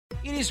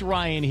It is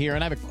Ryan here,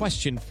 and I have a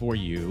question for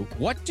you.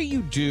 What do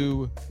you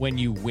do when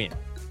you win?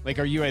 Like,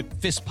 are you a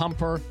fist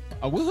pumper,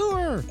 a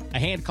woohooer, a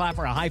hand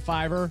clapper, a high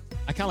fiver?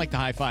 I kind of like the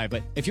high five,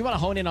 but if you want to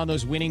hone in on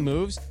those winning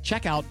moves,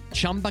 check out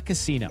Chumba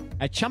Casino.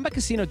 At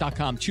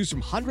ChumbaCasino.com, choose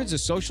from hundreds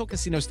of social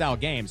casino-style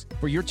games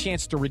for your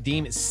chance to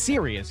redeem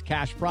serious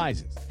cash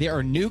prizes. There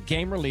are new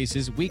game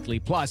releases weekly,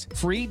 plus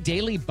free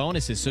daily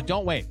bonuses. So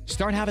don't wait.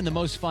 Start having the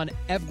most fun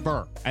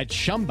ever at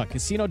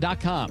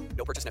ChumbaCasino.com.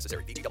 No purchase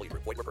necessary. VGW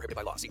Group. Void where prohibited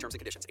by law. See terms and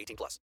conditions.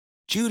 18+.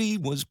 Judy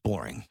was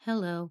boring.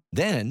 Hello.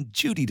 Then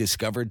Judy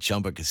discovered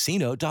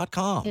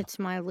ChumbaCasino.com. It's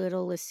my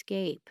little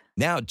escape.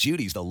 Now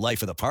Judy's the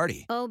life of the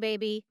party. Oh,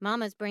 baby,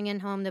 mama's bringing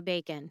home the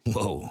bacon.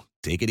 Whoa,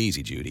 take it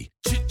easy, Judy.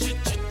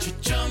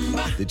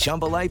 The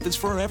Chumba life is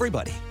for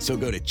everybody. So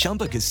go to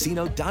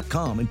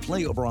ChumbaCasino.com and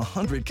play over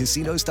 100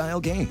 casino-style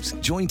games.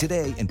 Join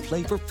today and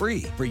play for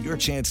free for your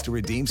chance to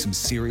redeem some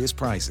serious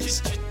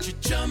prizes.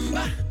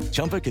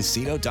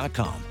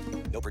 ChumbaCasino.com.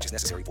 No purchase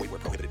necessary. Void where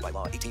prohibited by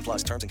law.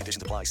 18+. Terms and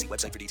conditions apply. See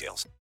website for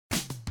details.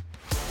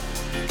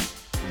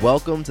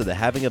 Welcome to the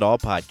Having It All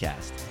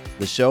podcast,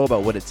 the show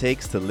about what it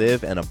takes to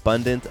live an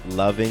abundant,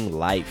 loving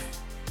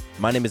life.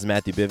 My name is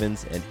Matthew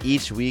Bivens, and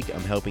each week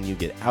I'm helping you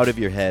get out of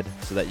your head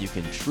so that you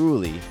can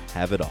truly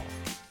have it all.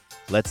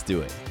 Let's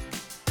do it.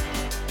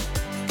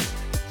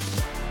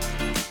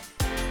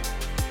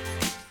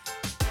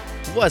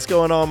 What's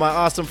going on, my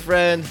awesome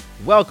friend?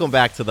 Welcome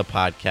back to the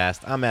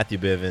podcast. I'm Matthew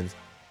Bivens,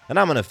 and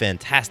I'm in a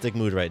fantastic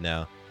mood right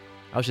now.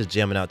 I was just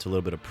jamming out to a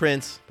little bit of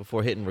Prince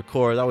before hitting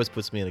record. It always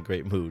puts me in a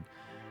great mood.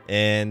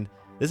 And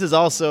this is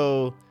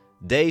also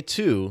day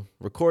 2,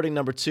 recording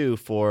number 2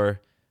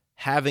 for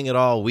Having It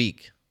All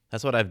Week.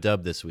 That's what I've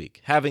dubbed this week,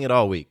 Having It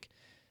All Week.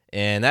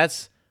 And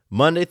that's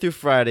Monday through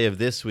Friday of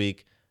this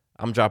week.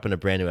 I'm dropping a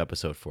brand new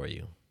episode for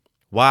you.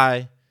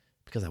 Why?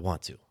 Because I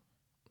want to.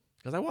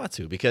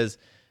 Because,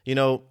 you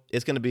know,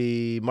 it's going to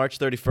be March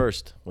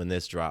 31st when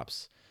this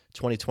drops,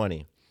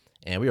 2020.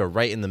 And we are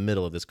right in the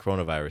middle of this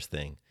coronavirus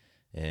thing.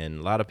 And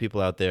a lot of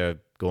people out there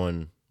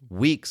going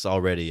weeks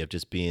already of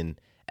just being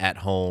at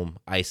home,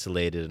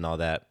 isolated and all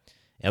that.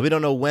 And we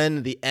don't know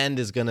when the end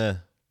is going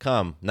to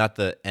come. Not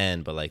the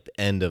end, but like the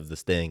end of the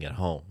staying at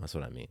home. That's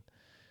what I mean.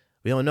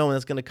 We don't know when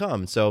it's going to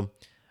come. So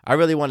I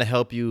really want to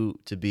help you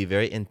to be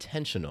very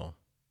intentional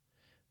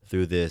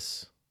through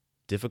this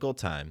difficult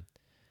time.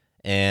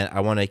 And I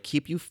want to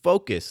keep you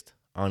focused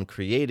on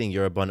creating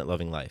your abundant,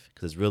 loving life,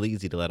 because it's really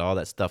easy to let all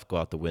that stuff go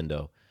out the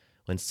window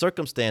when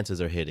circumstances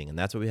are hitting. And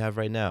that's what we have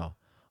right now,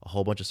 a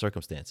whole bunch of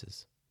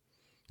circumstances.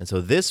 And so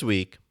this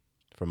week,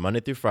 from Monday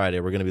through Friday,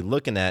 we're going to be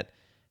looking at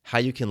how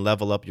you can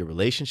level up your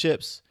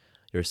relationships,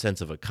 your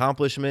sense of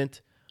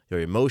accomplishment, your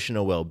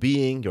emotional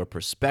well-being, your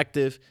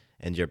perspective,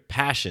 and your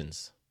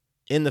passions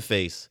in the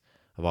face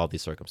of all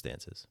these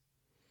circumstances.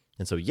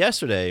 And so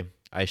yesterday,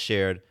 I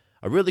shared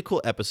a really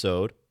cool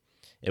episode.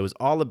 It was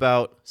all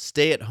about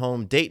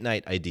stay-at-home date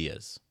night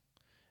ideas.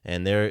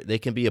 And they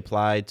can be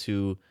applied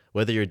to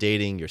whether you're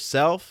dating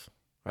yourself,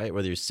 right?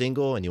 Whether you're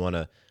single and you want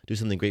to do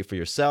something great for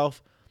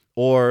yourself,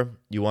 or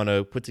you want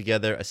to put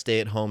together a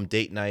stay-at-home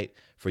date night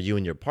for you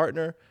and your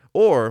partner,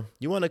 or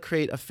you want to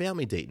create a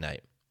family date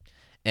night.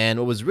 And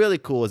what was really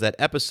cool is that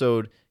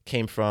episode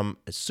came from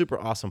a super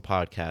awesome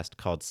podcast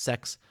called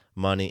Sex,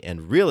 Money,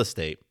 and Real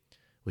Estate,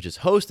 which is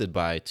hosted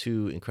by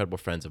 2 incredible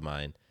friends of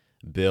mine,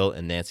 Bill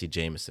and Nancy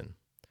Jameson.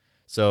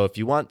 So if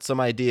you want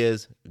some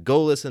ideas,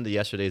 go listen to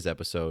yesterday's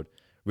episode.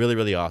 Really,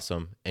 really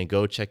awesome. And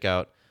go check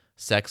out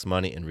Sex,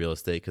 Money, and Real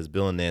Estate, because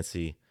Bill and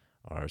Nancy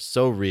are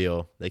so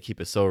real. They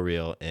keep it so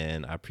real,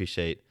 and I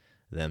appreciate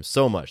them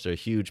so much. They're a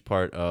huge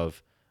part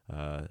of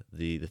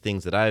the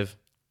things that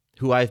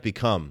who I've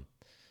become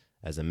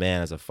as a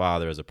man, as a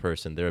father, as a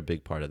person. They're a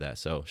big part of that.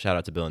 So shout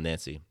out to Bill and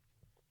Nancy.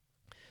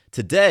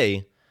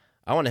 Today,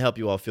 I want to help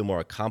you all feel more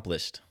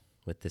accomplished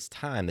with this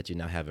time that you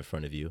now have in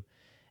front of you.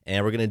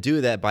 And we're going to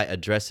do that by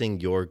addressing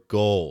your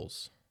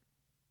goals.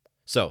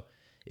 So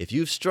if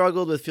you've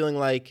struggled with feeling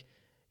like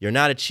you're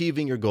not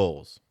achieving your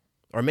goals,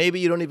 or maybe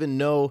you don't even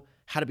know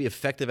how to be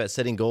effective at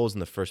setting goals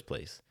in the first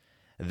place,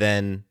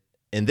 then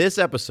in this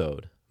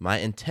episode, my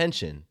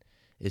intention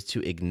is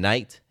to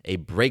ignite a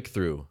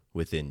breakthrough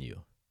within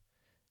you.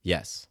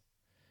 Yes,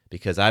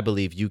 because I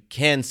believe you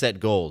can set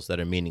goals that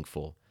are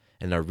meaningful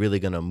and are really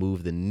going to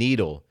move the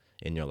needle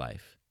in your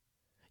life.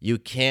 You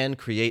can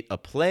create a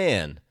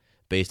plan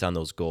based on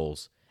those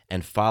goals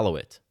and follow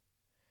it.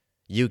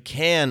 You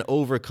can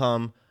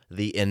overcome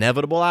the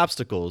inevitable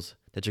obstacles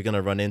that you're going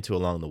to run into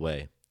along the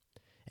way.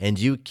 And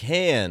you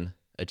can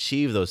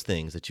achieve those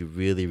things that you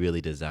really,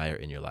 really desire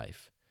in your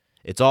life.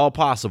 It's all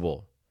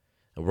possible.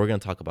 And we're going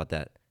to talk about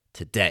that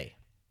today.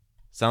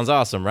 Sounds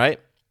awesome, right?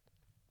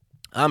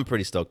 I'm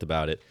pretty stoked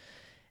about it.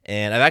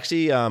 And I've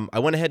actually, I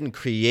went ahead and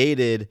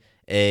created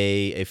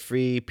a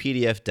free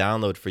PDF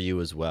download for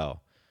you as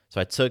well. So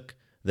I took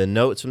the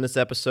notes from this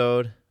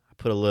episode, I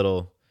put a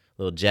little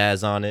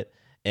jazz on it,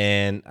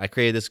 and I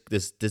created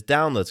this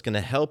download that's going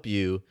to help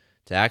you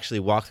to actually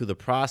walk through the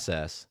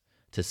process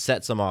to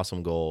set some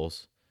awesome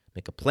goals,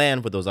 make a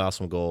plan for those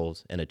awesome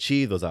goals, and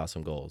achieve those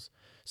awesome goals.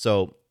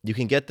 So you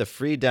can get the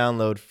free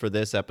download for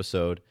this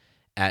episode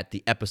at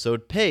the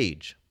episode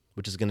page,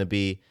 which is going to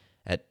be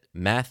at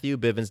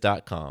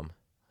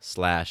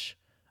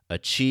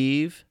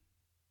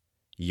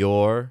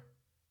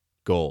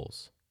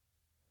MatthewBivens.com/achieve-your-goals.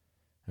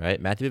 All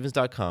right,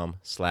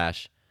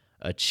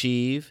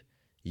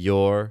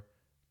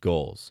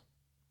 MatthewBivens.com/achieve-your-goals.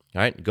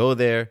 All right, go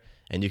there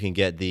and you can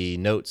get the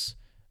notes,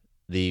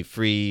 the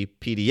free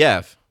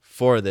PDF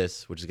for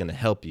this, which is going to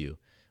help you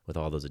with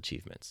all those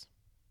achievements.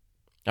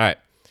 All right,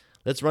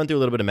 let's run through a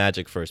little bit of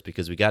magic first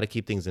because we got to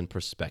keep things in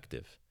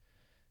perspective.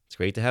 It's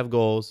great to have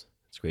goals.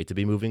 It's great to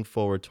be moving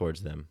forward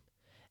towards them.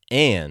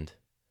 And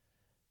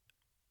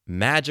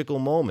magical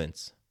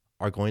moments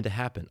are going to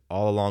happen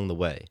all along the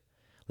way.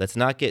 Let's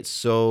not get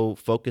so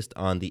focused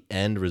on the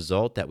end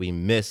result that we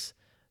miss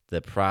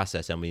the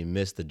process and we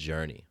miss the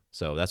journey.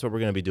 So that's what we're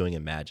going to be doing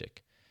in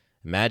magic.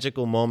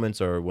 Magical moments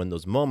are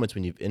those moments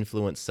when you've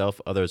influenced self,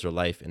 others, or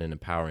life in an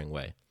empowering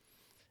way.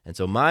 And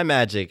so my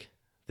magic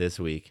this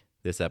week,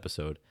 this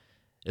episode,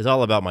 is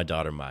all about my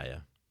daughter, Maya.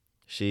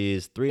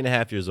 She's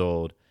 3.5 years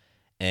old,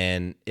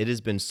 and it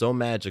has been so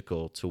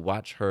magical to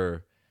watch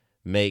her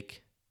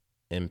make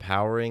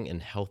empowering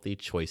and healthy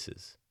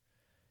choices.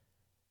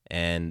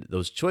 And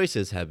those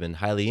choices have been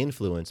highly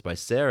influenced by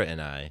Sarah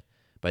and I,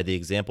 by the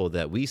example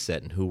that we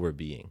set and who we're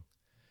being.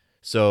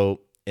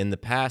 So in the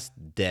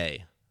past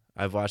day,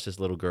 I've watched this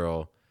little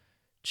girl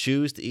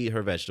choose to eat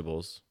her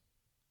vegetables,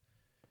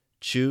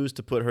 choose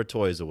to put her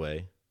toys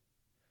away,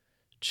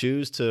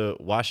 choose to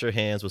wash her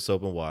hands with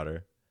soap and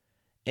water,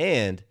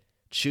 and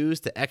choose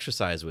to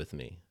exercise with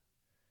me.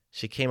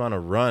 She came on a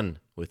run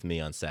with me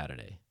on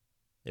Saturday.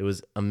 It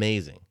was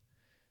amazing.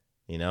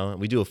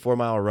 We do a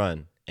 4-mile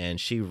run, and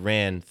she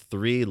ran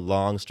 3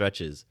 long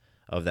stretches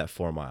of that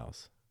 4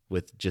 miles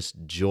with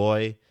just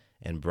joy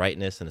and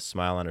brightness and a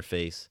smile on her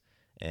face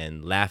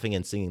and laughing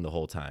and singing the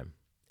whole time.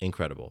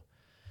 Incredible.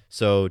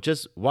 So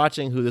just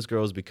watching who this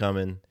girl is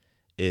becoming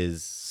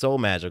is so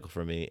magical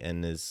for me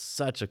and is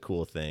such a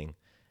cool thing.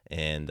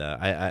 And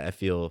I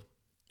feel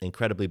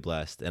incredibly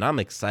blessed. And I'm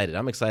excited.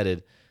 I'm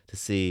excited to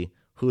see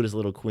who this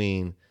little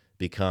queen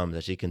becomes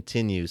as she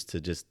continues to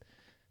just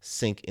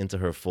sink into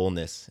her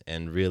fullness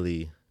and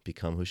really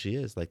become who she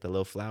is, like the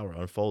little flower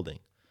unfolding.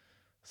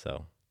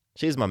 So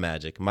she's my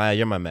magic. Maya,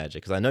 you're my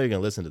magic, because I know you're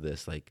going to listen to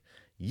this like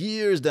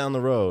years down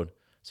the road.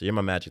 So you're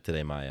my magic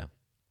today, Maya.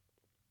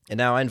 And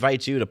now I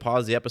invite you to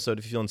pause the episode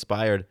if you feel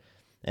inspired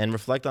and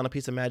reflect on a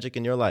piece of magic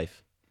in your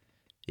life.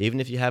 Even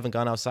if you haven't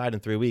gone outside in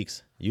 3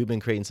 weeks, you've been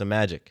creating some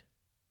magic.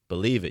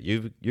 Believe it.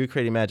 You're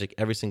creating magic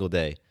every single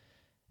day.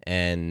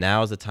 And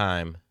now is the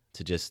time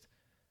to just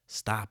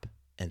stop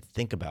and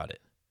think about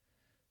it.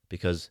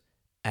 Because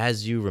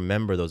as you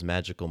remember those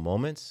magical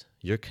moments,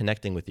 you're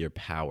connecting with your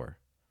power.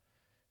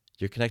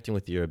 You're connecting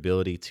with your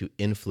ability to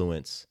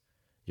influence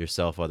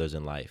yourself, others,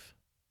 in life.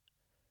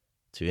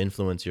 To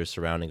influence your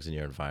surroundings and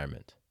your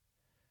environment.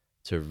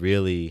 To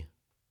really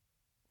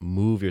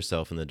move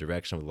yourself in the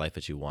direction of the life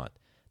that you want.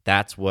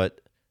 That's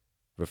what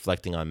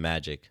reflecting on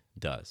magic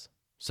does.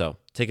 So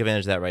take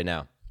advantage of that right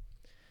now.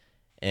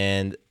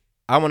 And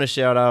I want to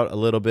shout out a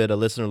little bit of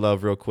listener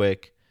love real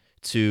quick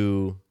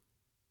to,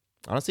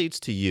 honestly, it's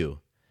to you.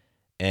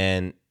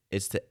 And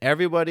it's to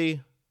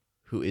everybody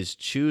who is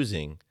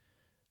choosing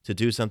to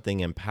do something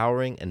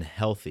empowering and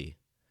healthy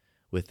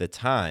with the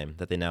time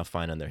that they now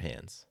find on their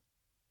hands.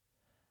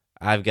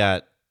 I've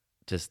got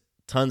just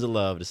tons of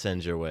love to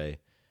send your way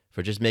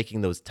for just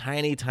making those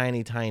tiny,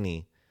 tiny,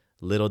 tiny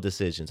little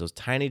decisions, those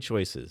tiny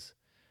choices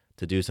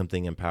to do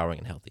something empowering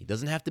and healthy. It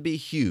doesn't have to be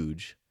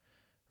huge,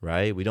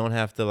 right? We don't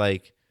have to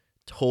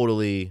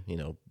totally,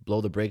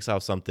 blow the brakes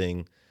off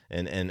something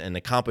and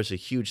accomplish the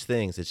huge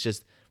things. It's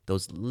just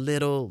those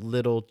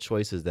little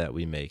choices that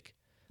we make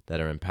that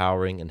are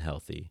empowering and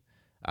healthy.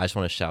 I just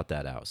want to shout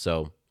that out.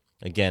 So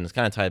again, it's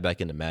kind of tied back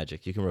into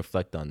magic. You can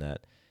reflect on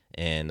that.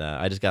 And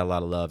I just got a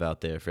lot of love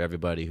out there for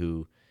everybody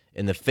who,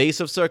 in the face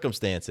of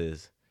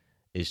circumstances,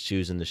 is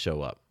choosing to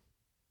show up.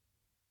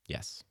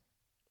 Yes.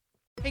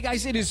 Hey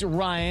guys, it is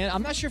Ryan.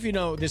 I'm not sure if you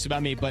know this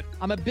about me, but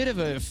I'm a bit of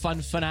a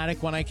fun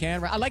fanatic when I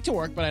can. I like to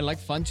work, but I like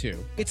fun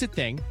too. It's a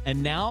thing.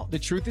 And now the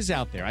truth is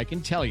out there. I can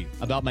tell you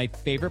about my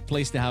favorite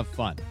place to have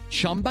fun.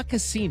 Chumba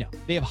Casino.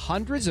 They have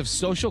hundreds of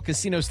social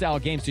casino style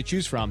games to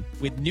choose from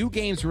with new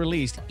games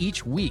released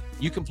each week.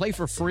 You can play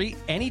for free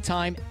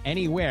anytime,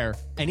 anywhere.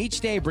 And each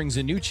day brings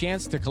a new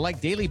chance to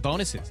collect daily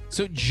bonuses.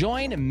 So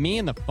join me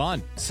in the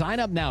fun. Sign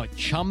up now at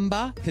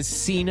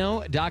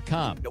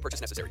ChumbaCasino.com. No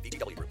purchase necessary.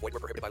 VGW Group. Void where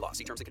prohibited by law.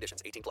 See terms and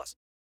conditions. 18+.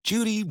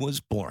 Judy was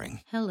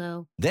boring.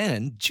 Hello.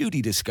 Then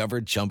Judy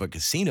discovered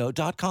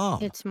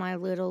ChumbaCasino.com. It's my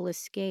little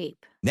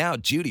escape. Now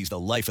Judy's the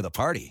life of the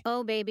party.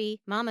 Oh,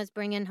 baby, mama's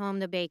bringing home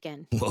the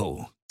bacon.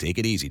 Whoa, take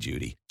it easy,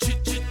 Judy.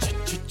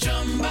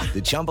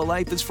 The Chumba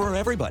life is for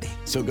everybody.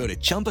 So go to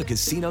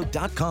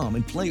ChumbaCasino.com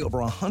and play over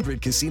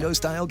 100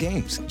 casino-style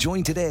games.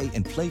 Join today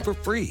and play for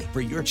free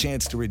for your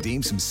chance to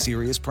redeem some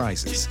serious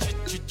prizes.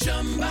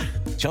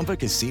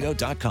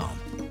 ChumbaCasino.com.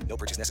 No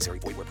purchase necessary.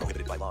 Void where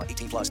prohibited by law.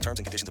 18+. Terms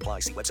and conditions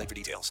apply. See website for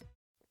details.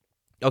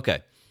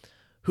 Okay.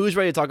 Who's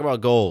ready to talk about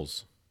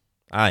goals?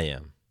 I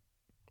am.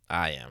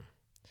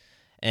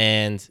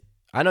 And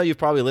I know you've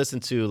probably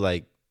listened to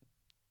like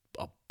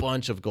a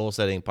bunch of goal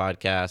setting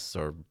podcasts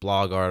or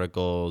blog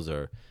articles,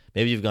 or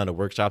maybe you've gone to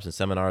workshops and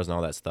seminars and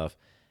all that stuff.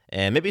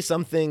 And maybe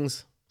some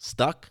things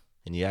stuck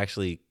and you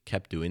actually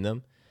kept doing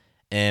them.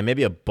 And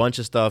maybe a bunch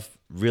of stuff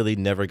really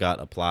never got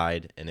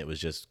applied and it was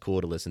just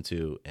cool to listen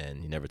to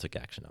and you never took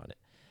action on it.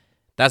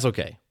 That's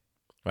okay,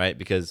 right?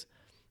 Because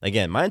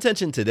again, my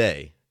intention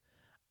today,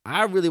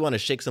 I really want to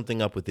shake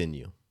something up within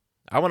you.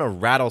 I want to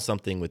rattle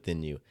something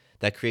within you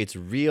that creates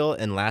real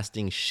and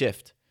lasting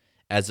shift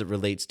as it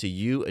relates to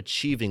you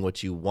achieving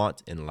what you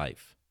want in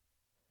life.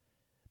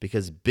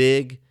 Because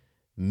big,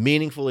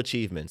 meaningful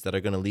achievements that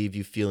are going to leave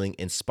you feeling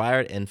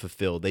inspired and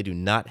fulfilled, they do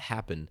not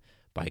happen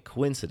by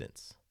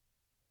coincidence.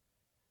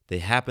 They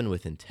happen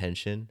with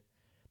intention.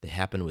 They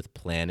happen with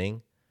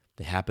planning.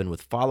 They happen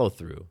with follow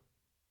through.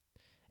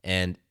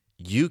 And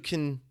you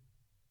can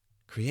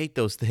create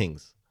those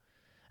things.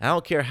 I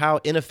don't care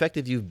how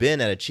ineffective you've been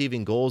at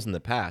achieving goals in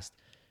the past.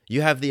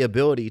 You have the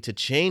ability to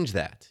change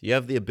that. You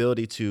have the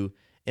ability to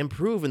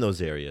improve in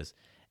those areas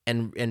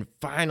and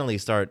finally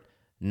start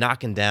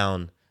knocking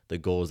down the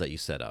goals that you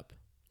set up.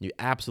 You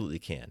absolutely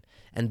can.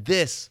 And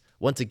this,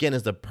 once again,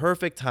 is the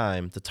perfect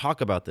time to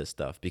talk about this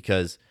stuff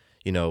because,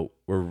 you know,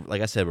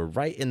 like I said, we're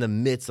right in the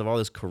midst of all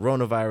this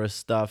coronavirus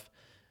stuff.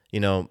 You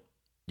know,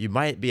 you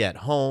might be at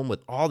home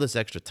with all this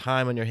extra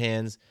time on your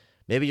hands.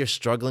 Maybe you're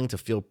struggling to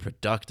feel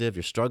productive.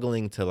 You're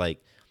struggling to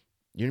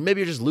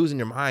maybe you're just losing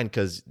your mind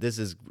because this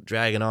is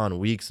dragging on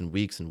weeks and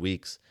weeks and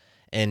weeks,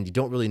 and you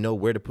don't really know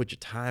where to put your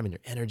time and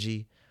your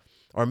energy.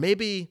 Or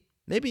maybe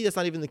that's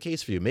not even the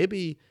case for you.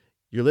 Maybe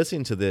you're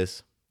listening to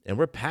this and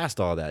we're past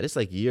all that. It's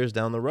like years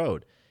down the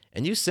road,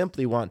 and you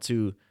simply want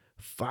to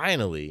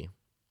finally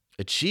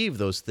achieve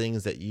those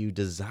things that you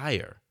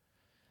desire,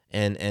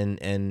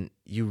 and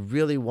you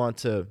really want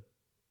to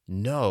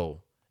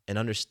know and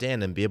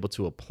understand and be able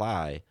to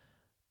apply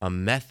a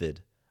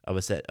method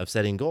of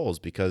setting goals,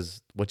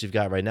 because what you've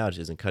got right now just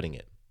isn't cutting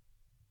it.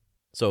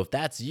 So if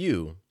that's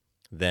you,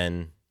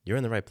 then you're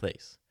in the right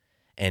place.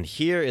 And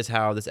here is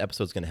how this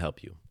episode is going to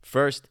help you.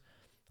 First,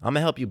 I'm going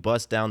to help you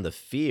bust down the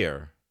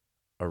fear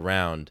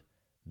around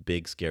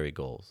big, scary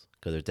goals,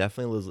 because there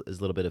definitely is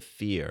a little bit of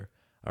fear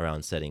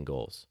around setting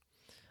goals.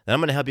 Then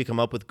I'm going to help you come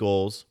up with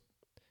goals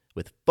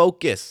with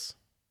focus,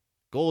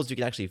 goals you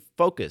can actually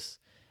focus,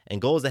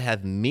 and goals that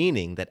have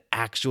meaning that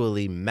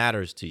actually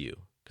matters to you,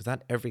 because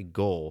not every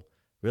goal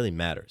really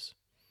matters.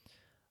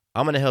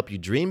 I'm going to help you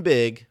dream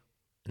big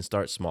and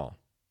start small.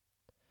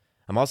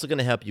 I'm also going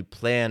to help you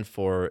plan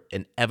for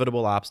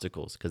inevitable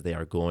obstacles, because they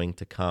are going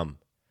to come.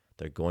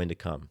 They're going to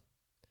come.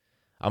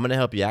 I'm going to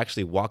help you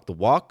actually walk the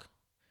walk,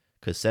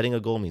 because setting a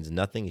goal means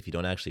nothing if you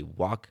don't actually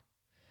walk.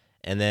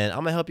 And then I'm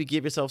going to help you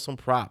give yourself some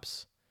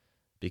props,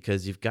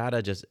 because you've got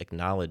to just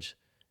acknowledge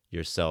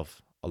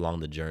yourself along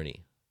the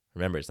journey.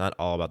 Remember, it's not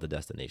all about the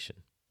destination.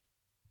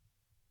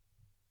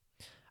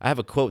 I have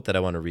a quote that I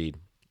want to read.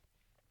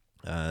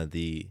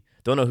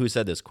 Don't know who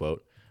said this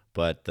quote,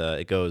 but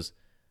it goes,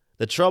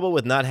 "The trouble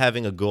with not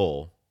having a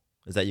goal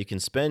is that you can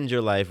spend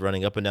your life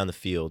running up and down the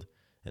field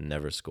and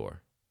never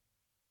score."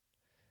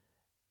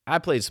 I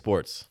played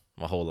sports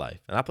my whole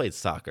life, and I played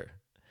soccer.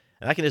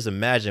 And I can just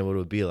imagine what it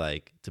would be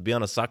like to be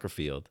on a soccer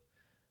field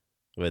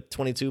with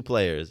 22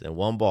 players and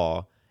one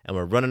ball, and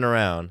we're running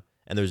around,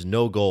 and there's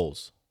no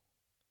goals.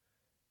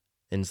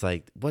 And it's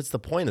like, what's the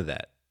point of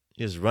that?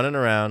 You're just running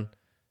around,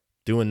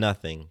 doing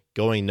nothing,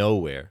 going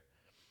nowhere,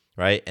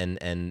 right?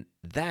 And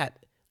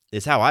that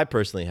is how I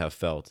personally have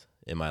felt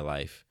in my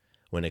life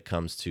when it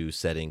comes to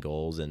setting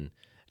goals and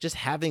just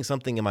having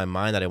something in my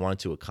mind that I wanted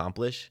to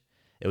accomplish.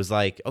 It was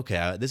like,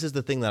 okay, this is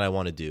the thing that I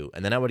want to do.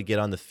 And then I would get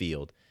on the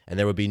field, and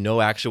there would be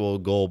no actual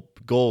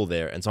goal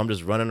there. And so I'm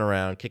just running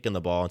around, kicking the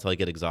ball until I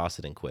get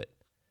exhausted and quit.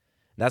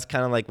 That's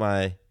kind of like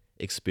my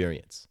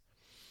experience.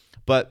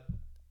 But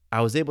I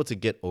was able to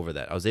get over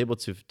that. I was able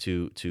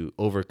to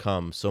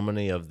overcome so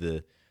many of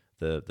the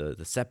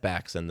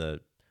setbacks and the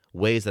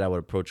ways that I would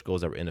approach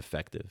goals that were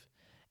ineffective.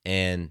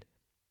 And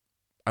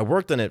I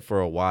worked on it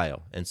for a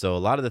while. And so a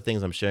lot of the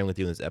things I'm sharing with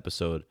you in this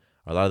episode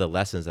are a lot of the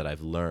lessons that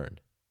I've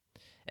learned.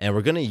 And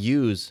we're going to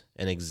use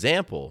an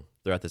example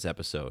throughout this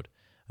episode,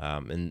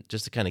 and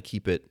just to kind of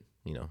keep it,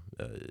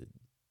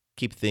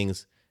 keep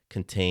things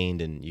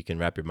contained and you can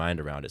wrap your mind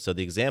around it. So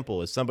the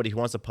example is somebody who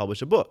wants to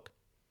publish a book.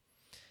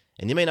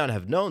 And you may not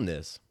have known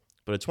this,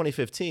 but in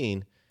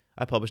 2015,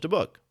 I published a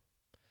book.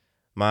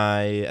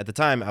 At the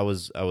time, I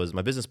was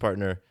my business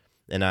partner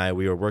and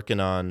we were working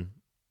on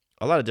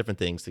a lot of different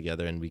things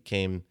together, and we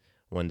came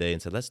one day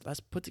and said, let's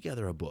put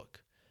together a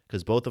book,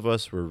 because both of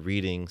us were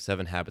reading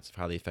 7 Habits of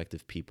Highly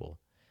Effective People.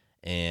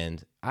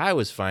 And I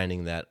was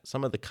finding that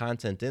some of the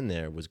content in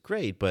there was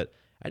great, but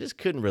I just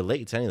couldn't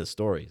relate to any of the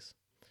stories.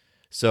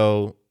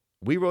 So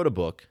we wrote a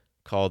book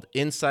called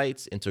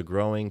Insights into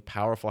Growing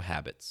Powerful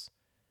Habits: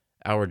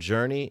 Our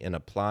Journey in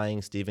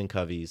Applying Stephen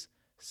Covey's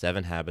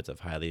 7 Habits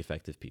of Highly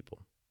Effective People.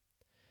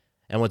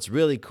 And what's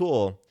really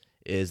cool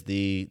is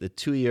the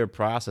 2-year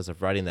process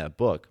of writing that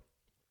book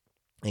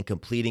and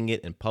completing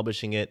it and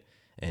publishing it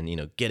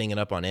and, getting it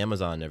up on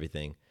Amazon and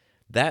everything,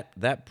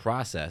 that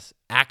process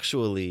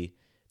actually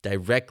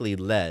directly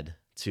led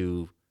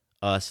to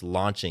us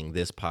launching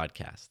this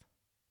podcast.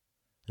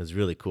 It was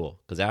really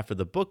cool because after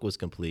the book was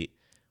complete,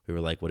 we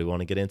were like, what do we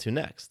want to get into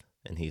next?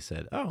 And he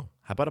said, oh,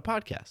 how about a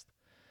podcast?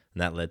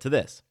 And that led to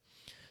this.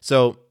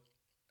 So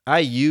I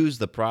used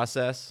the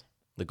process,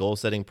 the goal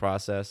setting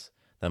process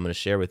that I'm going to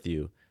share with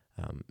you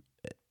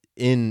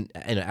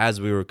as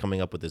we were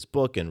coming up with this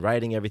book and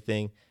writing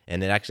everything,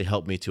 and it actually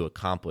helped me to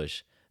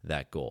accomplish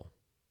that goal.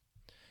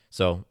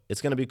 So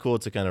it's going to be cool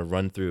to kind of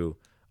run through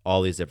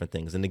all these different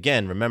things. And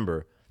again,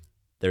 remember,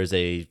 there's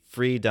a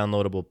free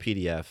downloadable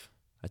PDF.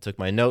 I took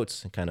my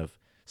notes and kind of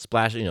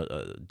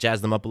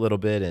jazzed them up a little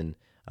bit, and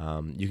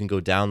you can go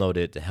download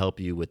it to help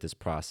you with this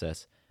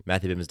process.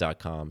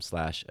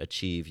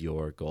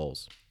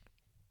 MatthewBivens.com/achieve-your-goals.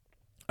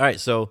 All right,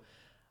 so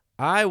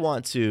I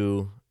want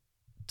to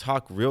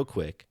talk real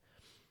quick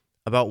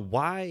about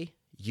why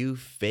you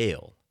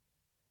fail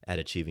at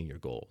achieving your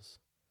goals.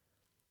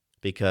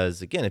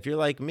 Because again, if you're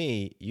like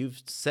me,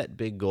 you've set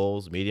big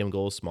goals, medium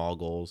goals, small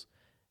goals,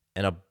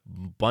 and a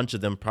bunch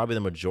of them, probably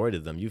the majority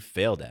of them, you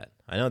failed at.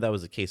 I know that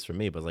was the case for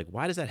me, but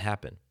why does that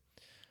happen?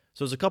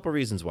 So there's a couple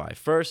reasons why.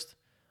 First,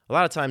 a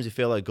lot of times you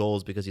fail at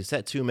goals because you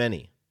set too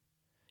many.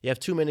 You have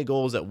too many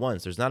goals at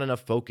once. There's not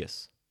enough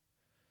focus.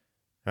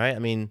 Right? I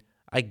mean,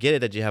 I get it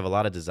that you have a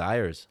lot of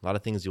desires, a lot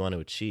of things you want to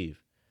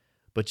achieve,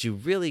 but you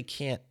really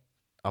can't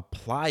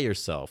apply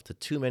yourself to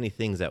too many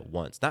things at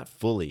once, not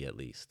fully at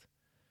least.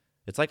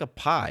 It's like a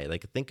pie.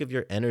 Think of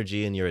your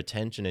energy and your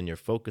attention and your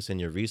focus and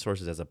your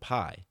resources as a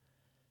pie,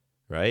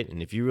 right?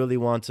 And if you really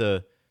want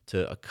to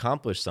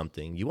accomplish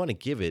something, you want to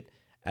give it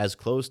as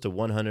close to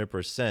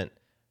 100%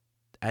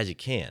 as you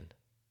can.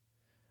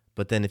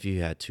 But then if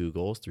you had 2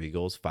 goals, 3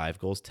 goals, 5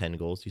 goals, 10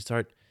 goals, you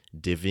start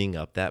divvying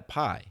up that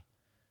pie.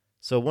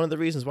 So one of the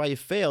reasons why you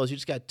fail is you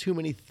just got too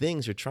many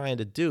things you're trying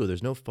to do.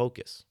 There's no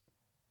focus.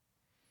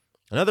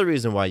 Another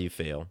reason why you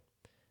fail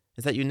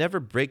is that you never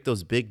break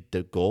those big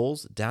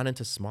goals down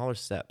into smaller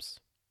steps.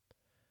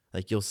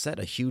 You'll set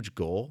a huge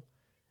goal,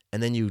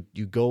 and then you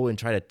go and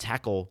try to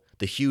tackle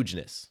the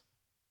hugeness,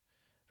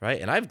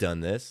 right? And I've done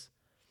this.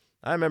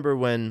 I remember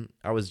when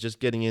I was just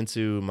getting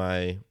into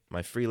my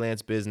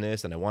freelance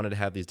business, and I wanted to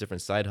have these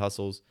different side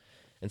hustles.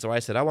 And so I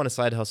said, I want a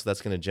side hustle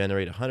that's going to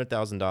generate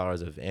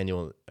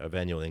 $100,000 of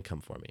annual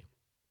income for me.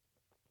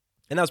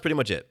 And that was pretty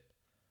much it.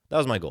 That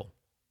was my goal.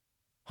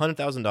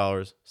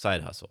 $100,000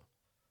 side hustle.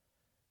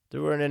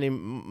 There weren't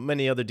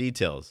many other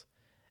details.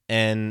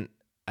 And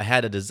I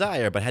had a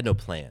desire, but I had no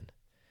plan.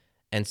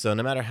 And so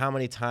no matter how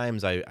many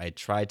times I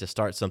tried to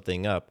start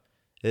something up,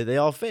 they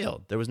all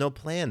failed. There was no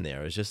plan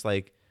there. It was just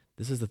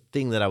this is the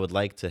thing that I would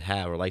like to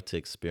have or like to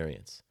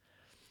experience.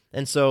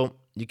 And so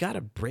you got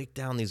to break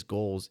down these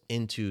goals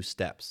into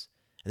steps.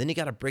 And then you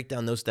got to break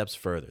down those steps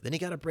further. Then you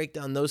got to break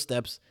down those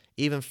steps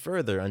even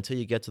further until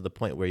you get to the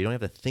point where you don't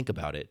have to think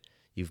about it.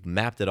 You've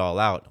mapped it all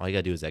out. All you got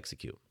to do is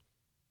execute.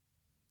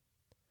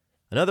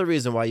 Another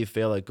reason why you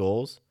fail at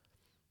goals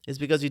is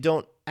because you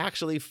don't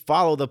actually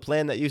follow the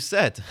plan that you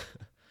set.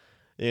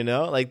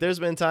 There's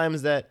been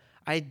times that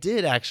I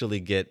did actually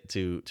get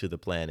to the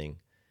planning,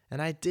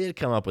 and I did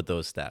come up with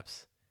those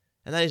steps,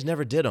 and I just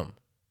never did them.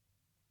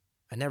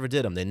 I never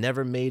did them. They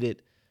never made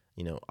it,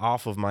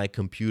 off of my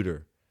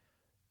computer.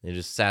 They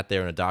just sat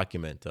there in a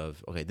document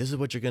of, okay, this is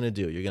what you're going to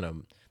do.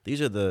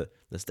 These are the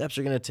steps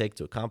you're going to take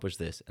to accomplish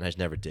this, and I just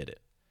never did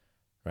it,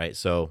 right?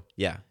 So,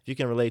 yeah, if you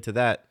can relate to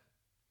that,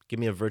 give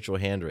me a virtual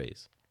hand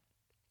raise.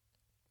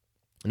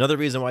 Another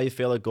reason why you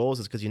fail at goals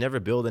is because you never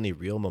build any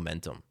real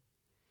momentum.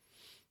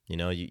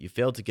 You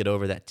fail to get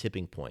over that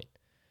tipping point.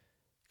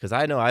 Because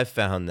I know I've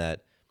found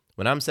that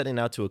when I'm setting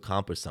out to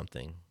accomplish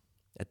something,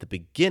 at the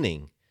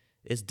beginning,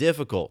 it's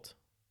difficult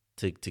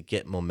to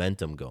get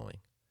momentum going,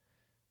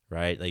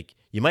 right?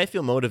 You might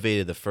feel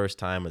motivated the first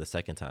time or the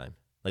second time.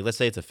 Let's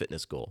say it's a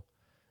fitness goal.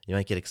 You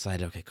might get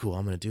excited. Okay, cool.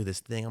 I'm going to do this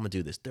thing. I'm going to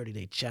do this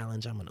 30-day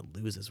challenge. I'm going to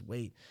lose this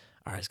weight.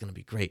 All right, it's going to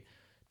be great.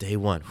 Day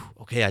 1.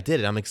 Okay, I did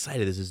it. I'm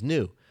excited. This is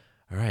new.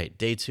 All right,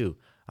 day 2.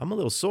 I'm a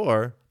little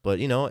sore, but,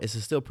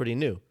 it's still pretty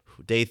new.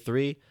 Day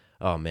 3.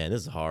 Oh, man,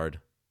 this is hard.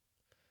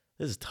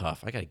 This is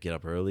tough. I got to get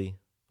up early.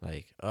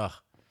 All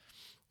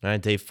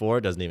right, day 4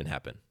 doesn't even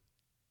happen.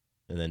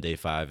 And then day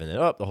 5, and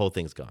then, the whole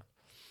thing's gone.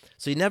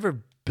 So you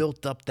never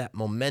built up that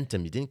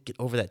momentum. You didn't get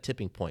over that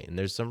tipping point. And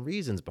there's some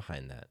reasons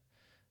behind that,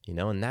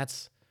 and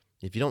that's,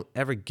 if you don't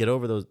ever get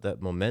over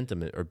that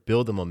momentum or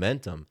build the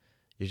momentum,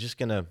 you're just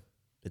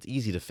it's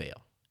easy to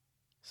fail.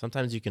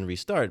 Sometimes you can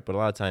restart, but a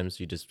lot of times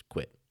you just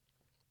quit.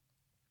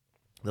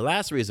 The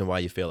last reason why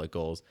you fail at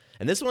goals,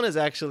 and this one is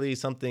actually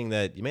something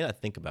that you may not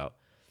think about,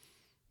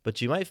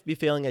 but you might be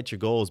failing at your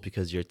goals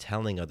because you're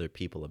telling other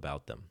people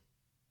about them.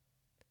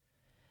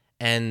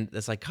 And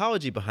the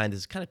psychology behind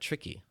this is kind of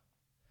tricky.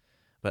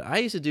 But I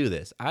used to do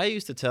this. I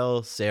used to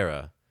tell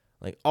Sarah,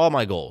 all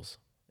my goals,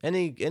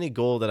 any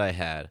goal that I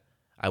had,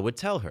 I would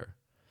tell her.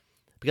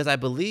 Because I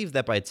believed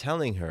that by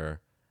telling her,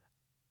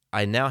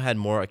 I now had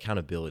more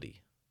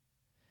accountability.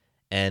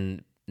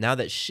 And now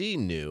that she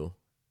knew,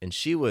 and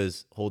she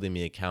was holding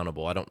me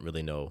accountable. I don't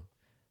really know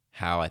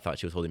how I thought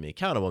she was holding me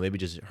accountable. Maybe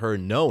just her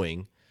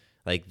knowing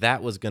like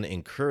that was going to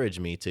encourage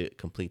me to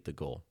complete the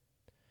goal.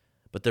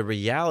 But the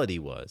reality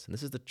was, and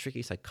this is the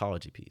tricky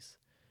psychology piece,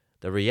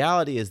 the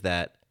reality is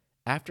that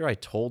after I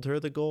told her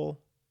the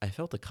goal, I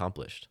felt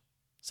accomplished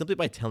simply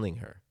by telling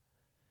her.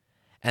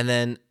 And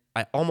then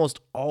I almost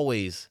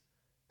always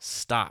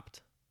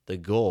stopped the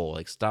goal,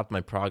 like stopped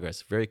my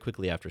progress very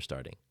quickly after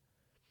starting.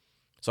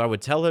 So I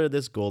would tell her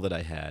this goal that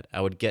I had,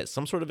 I would get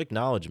some sort of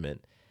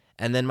acknowledgement,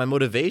 and then my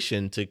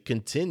motivation to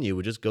continue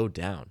would just go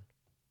down.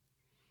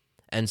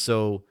 And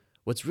so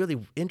what's really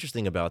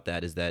interesting about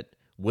that is that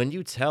when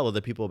you tell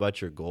other people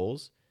about your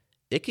goals,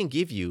 it can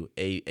give you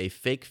a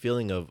fake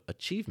feeling of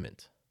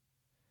achievement,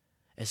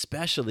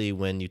 especially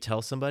when you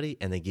tell somebody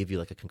and they give you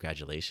like a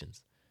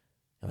congratulations.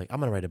 They're like, I'm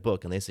going to write a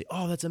book. And they say,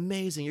 oh, that's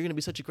amazing. You're going to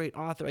be such a great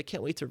author. I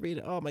can't wait to read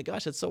it. Oh my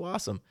gosh, that's so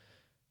awesome.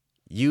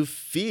 You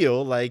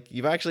feel like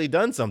you've actually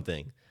done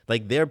something.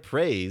 Like their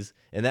praise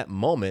in that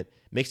moment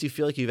makes you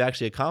feel like you've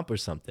actually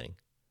accomplished something.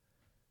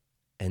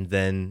 And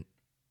then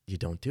you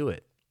don't do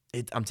it.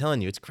 I'm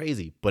telling you, it's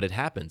crazy, but it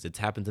happens. It's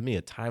happened to me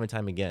time and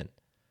time again.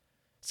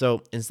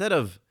 So instead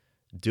of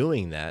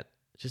doing that,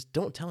 just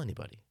don't tell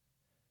anybody,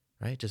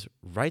 right? Just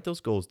write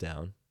those goals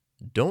down.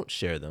 Don't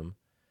share them.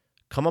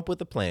 Come up with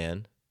a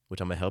plan,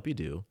 which I'm going to help you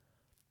do,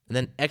 and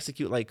then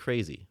execute like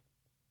crazy.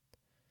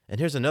 And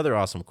here's another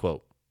awesome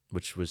quote,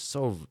 which was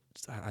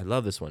I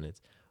love this one.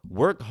 It's,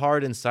 work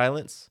hard in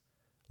silence,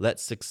 let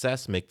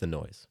success make the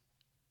noise.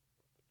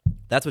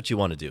 That's what you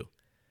want to do.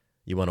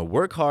 You want to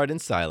work hard in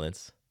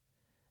silence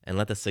and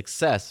let the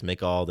success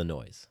make all the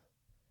noise.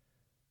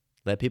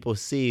 Let people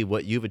see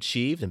what you've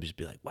achieved and just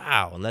be like,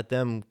 wow, and let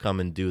them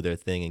come and do their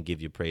thing and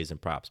give you praise and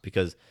props.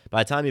 Because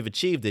by the time you've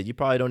achieved it, you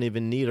probably don't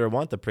even need or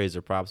want the praise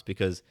or props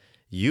because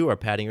you are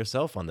patting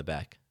yourself on the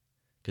back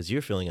because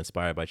you're feeling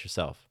inspired by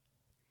yourself.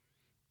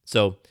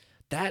 So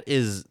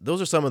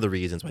those are some of the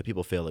reasons why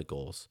people fail at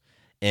goals.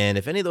 And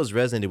if any of those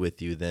resonated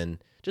with you, then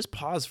just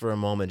pause for a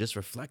moment, just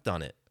reflect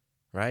on it,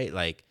 right?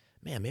 Like,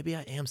 man, maybe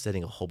I am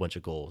setting a whole bunch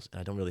of goals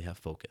and I don't really have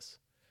focus,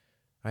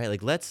 right?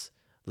 Like let's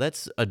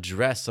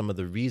address some of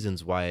the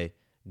reasons why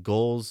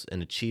goals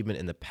and achievement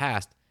in the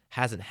past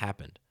hasn't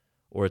happened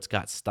or it's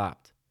got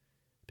stopped.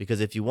 Because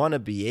if you want to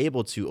be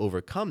able to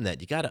overcome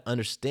that, you got to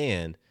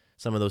understand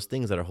some of those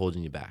things that are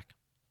holding you back.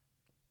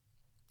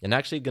 And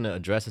actually going to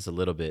address this a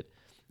little bit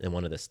in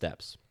one of the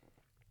steps.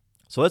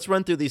 So let's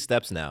run through these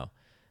steps now.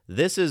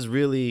 This is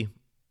really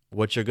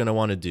what you're going to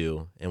want to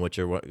do and what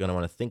you're going to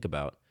want to think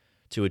about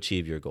to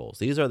achieve your goals.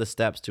 These are the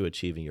steps to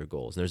achieving your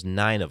goals. And there's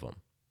 9 of them.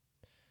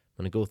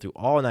 I'm going to go through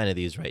all 9 of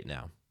these right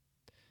now.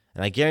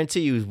 And I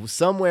guarantee you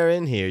somewhere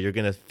in here, you're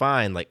going to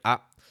find like,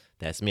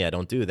 that's me. I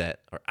don't do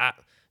that. Or,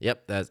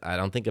 yep, I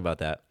don't think about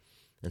that.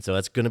 And so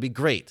that's going to be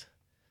great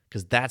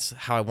because that's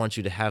how I want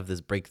you to have this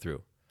breakthrough,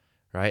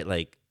 right?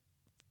 Like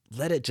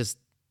let it just,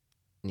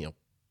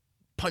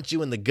 punch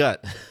you in the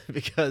gut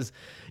because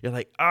you're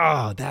like,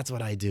 oh, that's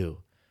what I do.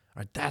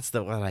 Or that's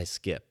what I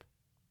skip.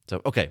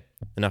 So, okay,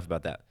 enough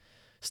about that.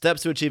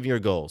 Steps to achieving your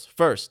goals.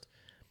 First,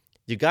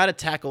 you got to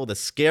tackle the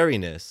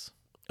scariness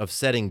of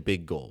setting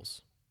big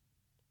goals.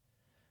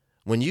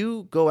 When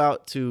you go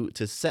out to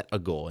set a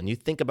goal and you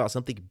think about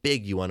something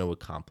big you want to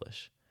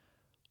accomplish,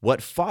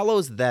 what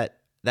follows that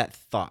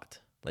thought,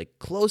 like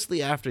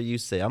closely after you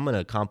say, I'm going to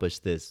accomplish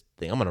this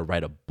thing, I'm going to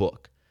write a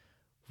book.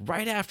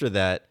 Right after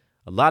that,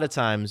 a lot of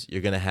times you're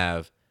going to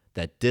have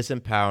that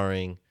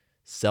disempowering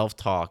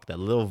self-talk, that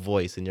little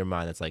voice in your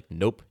mind that's like,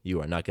 nope, you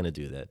are not going to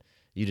do that.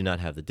 You do not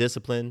have the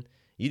discipline.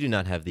 You do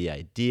not have the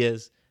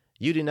ideas.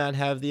 You do not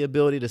have the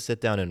ability to sit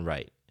down and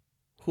write.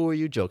 Who are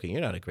you joking? You're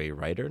not a great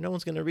writer. No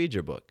one's going to read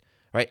your book,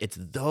 right? It's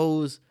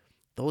those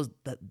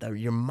that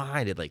your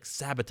mind, it like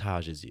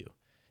sabotages you.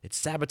 It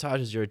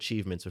sabotages your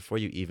achievements before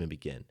you even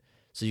begin.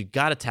 So you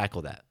got to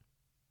tackle that.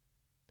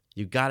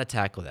 You got to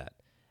tackle that.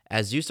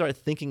 As you start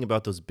thinking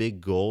about those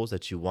big goals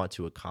that you want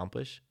to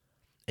accomplish,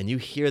 and you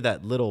hear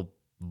that little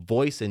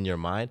voice in your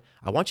mind,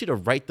 I want you to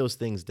write those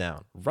things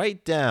down.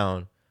 Write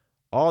down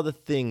all the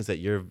things that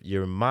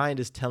your mind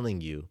is telling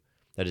you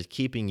that is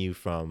keeping you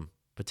from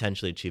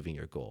potentially achieving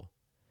your goal.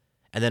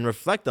 And then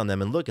reflect on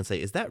them and look and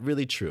say, is that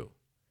really true?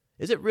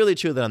 Is it really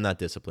true that I'm not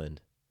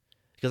disciplined?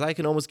 Because I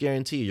can almost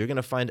guarantee you're going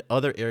to find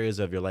other areas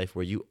of your life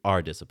where you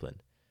are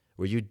disciplined,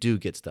 where you do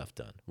get stuff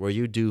done, where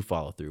you do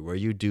follow through, where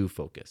you do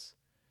focus.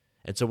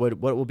 And so what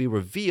will be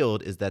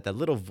revealed is that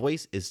little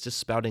voice is just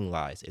spouting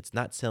lies. It's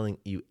not telling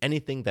you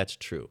anything that's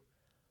true.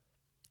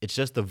 It's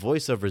just the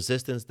voice of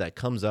resistance that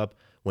comes up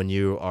when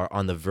you are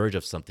on the verge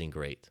of something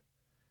great.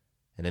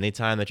 And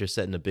anytime that you're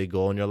setting a big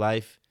goal in your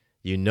life,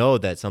 you know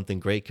that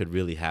something great could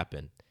really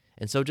happen.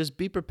 And so just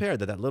be prepared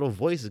that little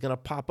voice is going to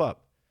pop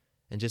up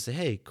and just say,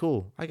 hey,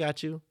 cool, I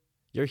got you.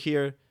 You're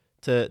here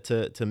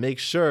to make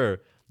sure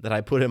that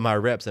I put in my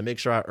reps and make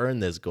sure I earn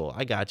this goal.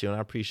 I got you and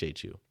I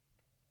appreciate you.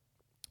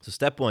 So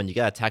step 1, you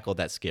got to tackle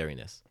that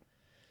scariness.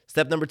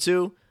 Step number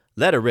 2,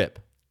 let it rip.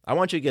 I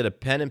want you to get a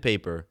pen and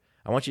paper.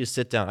 I want you to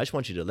sit down. I just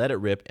want you to let it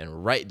rip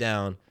and write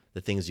down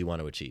the things you want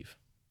to achieve.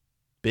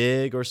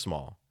 big or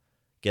small.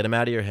 Get them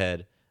out of your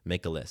head,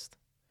 make a list.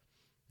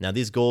 Now,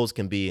 these goals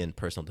can be in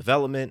personal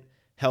development,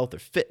 health or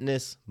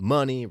fitness,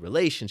 money,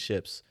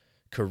 relationships,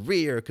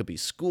 career, it could be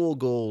school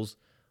goals,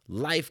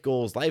 life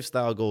goals,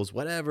 lifestyle goals,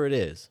 whatever it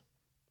is.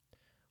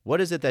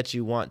 What is it that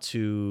you want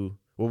to,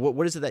 or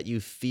what is it that you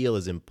feel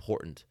is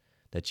important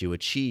that you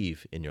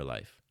achieve in your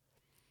life?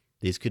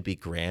 These could be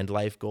grand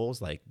life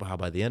goals like, wow,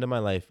 by the end of my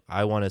life,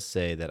 I want to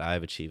say that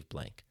I've achieved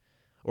blank.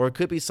 Or it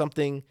could be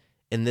something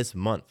in this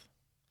month,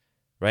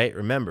 right?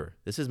 Remember,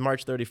 this is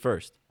March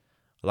 31st.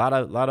 A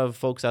lot of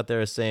folks out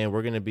there are saying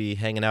we're going to be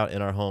hanging out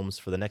in our homes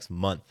for the next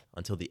month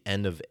until the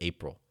end of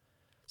April.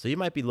 So you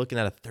might be looking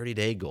at a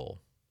 30-day goal,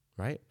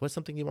 right? What's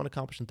something you want to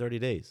accomplish in 30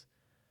 days?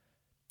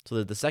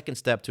 So the second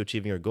step to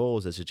achieving your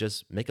goals is to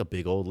just make a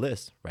big old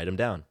list, write them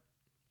down.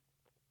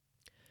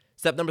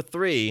 Step number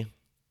 3,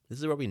 this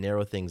is where we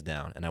narrow things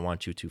down, and I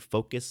want you to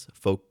focus.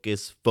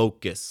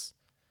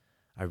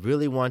 I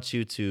really want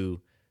you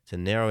to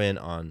narrow in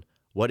on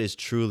what is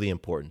truly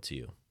important to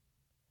you,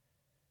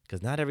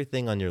 because not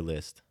everything on your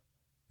list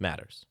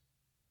matters.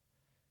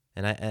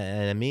 And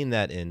I mean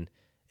that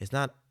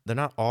they're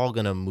not all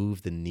going to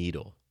move the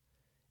needle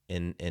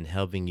in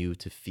helping you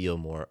to feel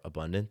more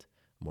abundant,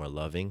 more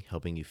loving,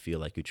 helping you feel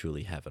like you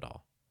truly have it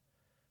all.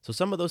 So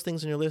some of those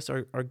things on your list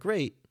are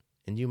great,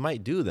 and you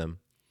might do them,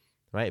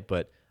 right?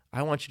 But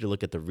I want you to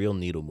look at the real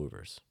needle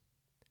movers.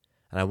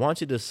 And I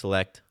want you to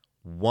select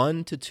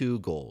 1 to 2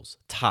 goals,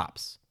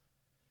 tops,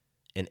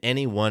 in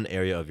any one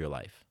area of your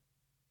life.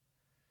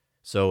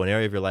 So an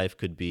area of your life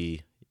could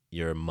be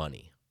your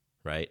money,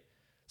 right?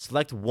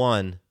 Select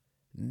 1,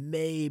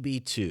 maybe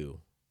 2,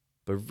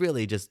 but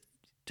really just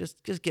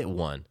get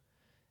 1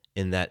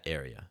 in that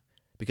area.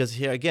 Because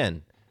here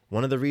again,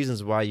 one of the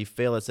reasons why you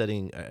fail at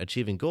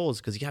achieving goals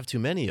is because you have too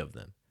many of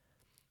them.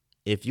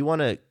 If you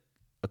want to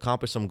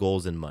accomplish some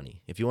goals in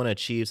money, if you want to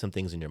achieve some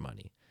things in your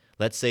money,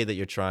 let's say that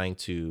you're trying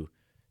to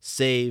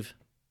save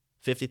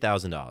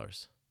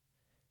 $50,000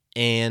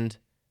 and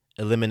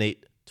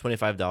eliminate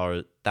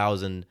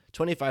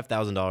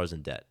 $25,000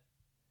 in debt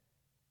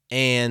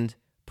and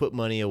put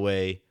money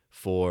away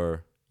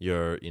for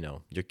your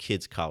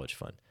kids' college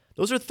fund.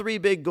 Those are 3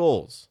 big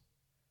goals.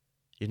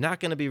 You're not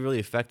going to be really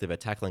effective at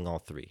tackling all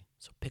 3.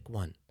 So pick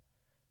 1.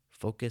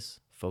 Focus.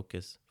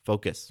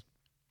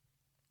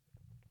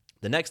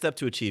 The next step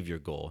to achieve your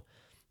goal,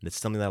 and this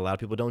is something that a lot of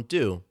people don't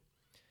do,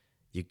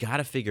 you got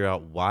to figure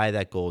out why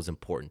that goal is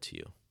important to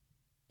you.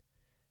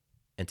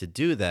 And to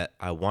do that,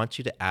 I want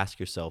you to ask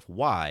yourself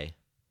why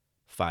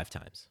 5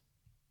 times.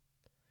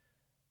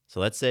 So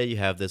let's say you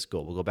have this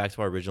goal. We'll go back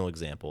to our original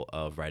example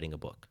of writing a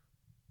book.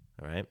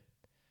 All right?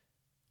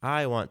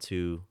 I want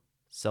to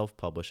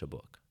self-publish a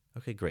book.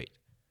 Okay, great.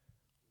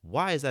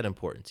 Why is that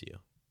important to you?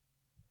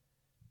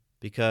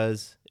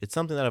 Because it's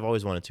something that I've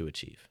always wanted to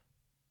achieve.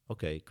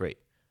 Okay, great.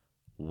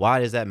 Why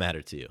does that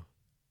matter to you?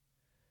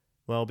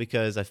 Well,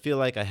 because I feel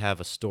like I have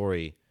a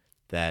story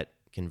that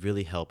can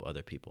really help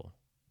other people.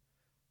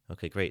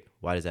 Okay, great.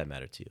 Why does that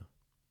matter to you?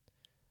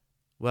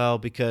 Well,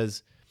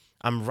 because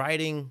I'm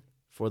writing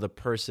for the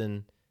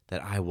person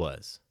that I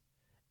was.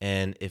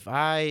 And if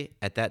I,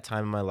 at that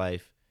time in my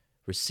life,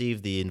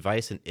 received the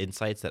advice and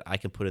insights that I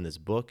can put in this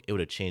book, it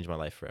would have changed my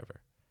life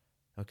forever.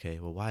 Okay,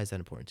 well, why is that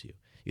important to you?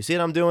 You see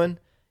what I'm doing?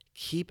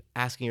 Keep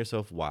asking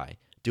yourself why.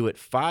 Do it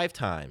 5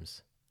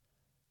 times.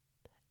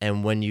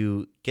 And when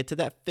you get to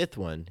that 5th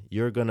one,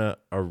 you're going to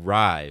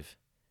arrive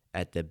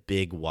at the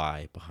big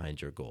why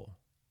behind your goal.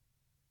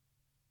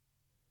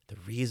 The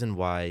reason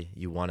why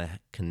you want to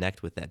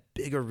connect with that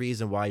bigger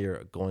reason why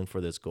you're going for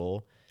this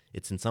goal,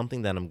 it's in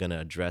something that I'm going to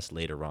address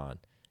later on,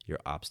 your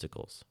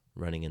obstacles,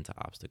 running into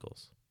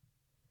obstacles.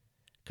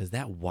 Because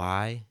that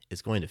why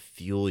is going to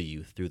fuel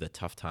you through the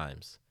tough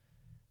times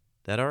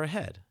that are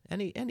ahead.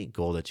 Any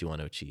goal that you want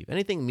to achieve,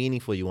 anything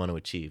meaningful you want to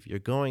achieve, you're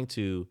going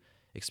to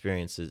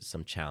experience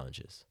some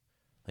challenges.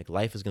 Like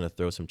life is going to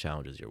throw some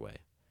challenges your way.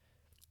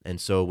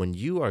 And so when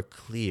you are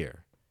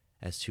clear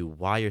as to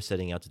why you're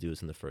setting out to do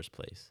this in the first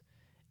place,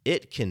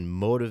 it can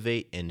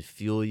motivate and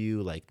fuel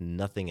you like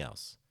nothing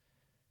else.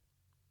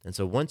 And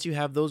so once you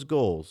have those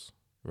goals,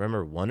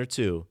 remember 1 or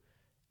 2,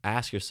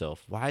 ask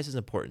yourself, why is this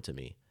important to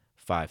me?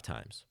 5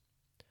 times.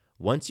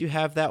 Once you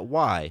have that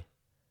why,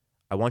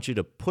 I want you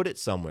to put it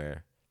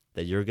somewhere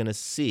that you're going to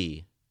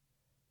see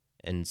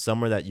and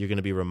somewhere that you're going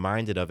to be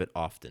reminded of it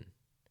often.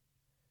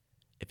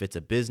 If it's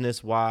a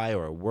business why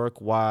or a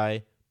work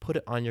why, put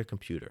it on your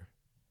computer.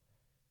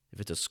 If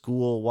it's a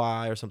school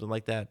why or something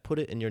like that, put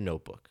it in your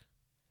notebook.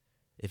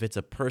 If it's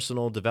a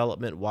personal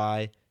development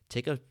why,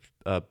 take a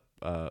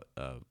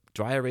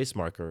dry erase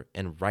marker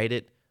and write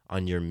it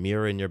on your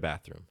mirror in your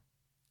bathroom.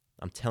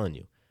 I'm telling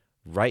you,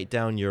 write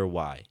down your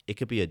why. It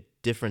could be a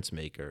difference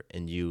maker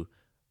in you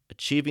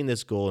achieving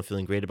this goal and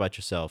feeling great about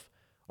yourself,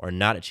 or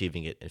not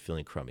achieving it and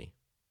feeling crummy.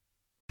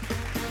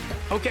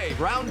 Okay,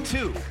 round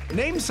 2.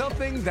 Name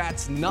something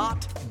that's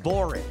not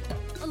boring.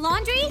 A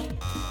laundry?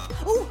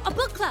 Ooh, a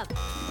book club.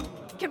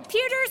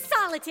 Computer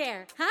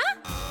solitaire,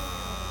 huh?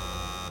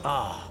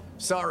 Ah,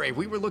 sorry,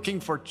 we were looking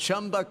for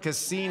Chumba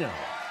Casino.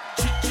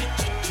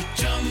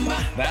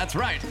 That's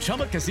right.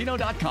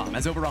 ChumbaCasino.com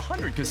has over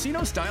 100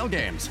 casino-style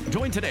games.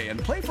 Join today and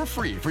play for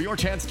free for your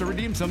chance to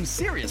redeem some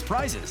serious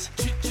prizes.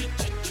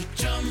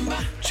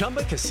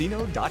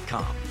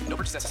 ChumbaCasino.com. No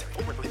purchase necessary.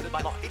 Void where prohibited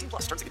by law. 18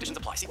 plus. Terms and conditions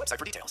apply. See website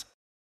for details.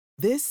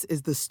 This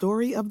is the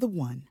story of the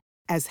one.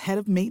 As head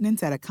of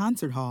maintenance at a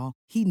concert hall,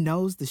 he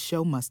knows the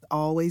show must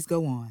always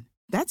go on.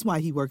 That's why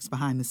he works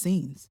behind the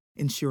scenes,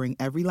 ensuring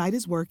every light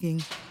is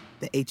working,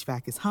 the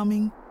HVAC is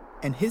humming,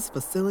 and his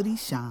facility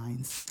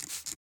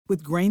shines.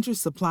 With Grainger's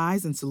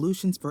supplies and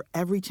solutions for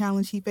every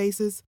challenge he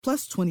faces,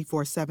 plus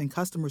 24/7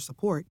 customer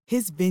support,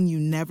 his venue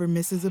never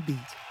misses a beat.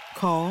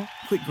 Call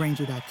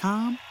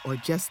quickgrainger.com or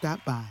just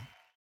stop by.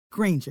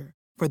 Grainger,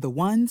 for the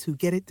ones who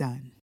get it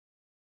done.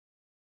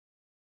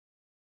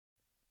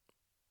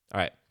 All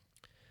right.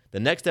 The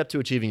next step to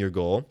achieving your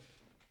goal,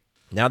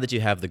 now that you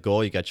have the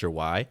goal, you got your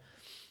why,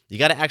 you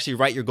got to actually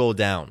write your goal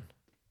down.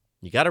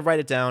 You got to write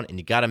it down and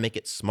you got to make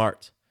it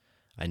smart.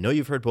 I know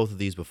you've heard both of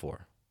these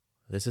before.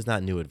 This is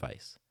not new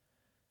advice.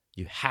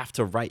 You have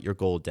to write your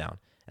goal down.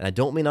 And I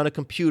don't mean on a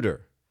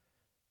computer.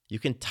 You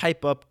can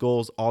type up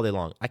goals all day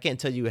long. I can't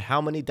tell you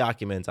how many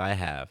documents I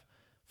have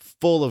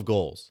full of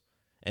goals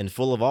and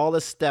full of all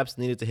the steps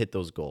needed to hit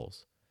those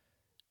goals.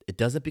 It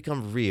doesn't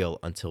become real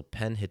until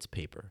pen hits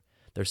paper.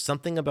 There's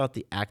something about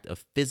the act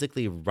of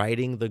physically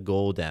writing the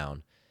goal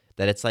down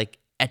that it's like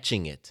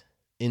etching it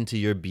into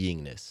your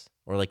beingness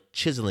or like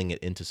chiseling it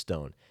into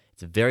stone.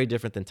 It's very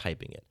different than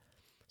typing it.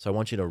 So I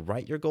want you to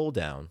write your goal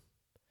down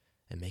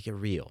and make it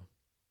real.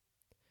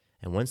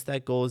 And once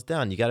that goal is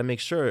down, you got to make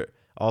sure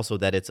also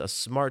that it's a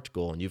SMART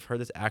goal. And you've heard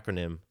this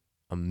acronym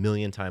a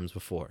million times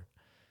before.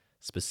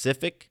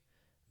 Specific,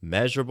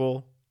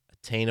 measurable,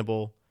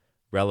 attainable,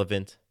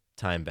 relevant,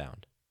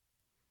 time-bound.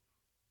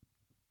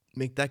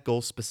 Make that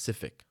goal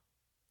specific,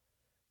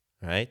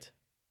 right?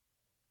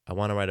 I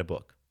want to write a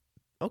book.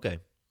 Okay,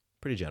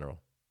 pretty general.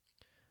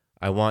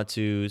 I want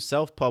to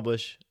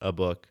self-publish a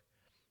book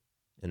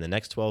in the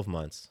next 12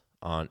 months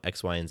on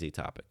X, Y, and Z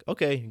topic.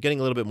 Okay, getting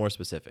a little bit more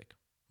specific,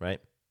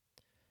 right?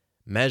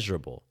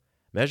 Measurable.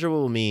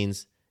 Measurable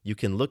means you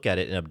can look at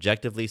it and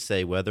objectively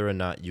say whether or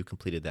not you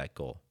completed that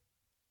goal.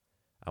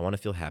 I want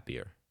to feel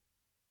happier.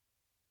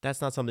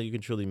 That's not something you can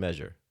truly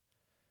measure,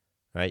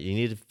 right? You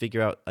need to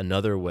figure out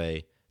another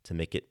way to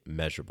make it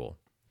measurable.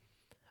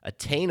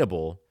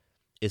 Attainable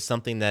is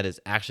something that is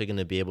actually going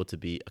to be able to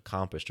be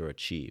accomplished or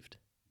achieved.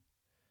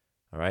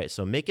 All right,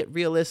 so make it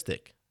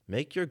realistic.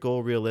 Make your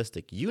goal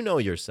realistic. You know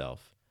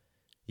yourself.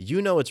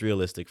 You know it's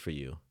realistic for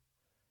you.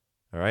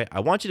 All right, I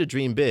want you to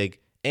dream big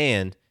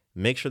and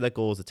make sure that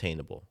goal is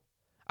attainable.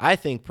 I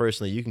think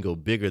personally you can go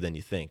bigger than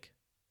you think.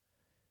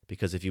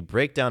 Because if you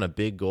break down a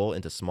big goal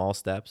into small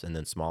steps and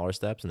then smaller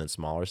steps and then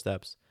smaller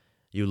steps,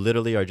 you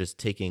literally are just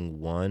taking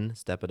one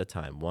step at a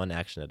time, one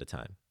action at a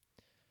time.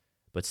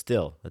 But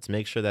still, let's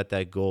make sure that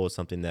that goal is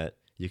something that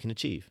you can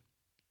achieve.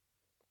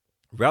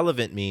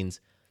 Relevant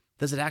means,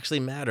 does it actually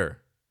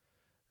matter?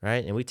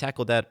 Right? And we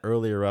tackled that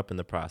earlier up in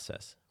the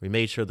process. We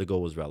made sure the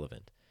goal was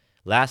relevant.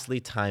 Lastly,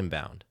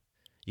 time-bound.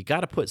 You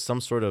got to put some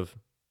sort of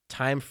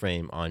time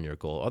frame on your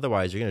goal.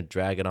 Otherwise, you're going to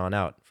drag it on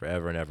out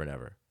forever and ever and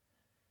ever.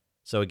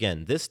 So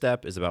again, this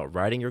step is about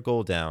writing your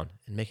goal down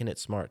and making it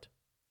smart.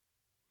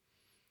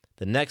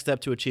 The next step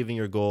to achieving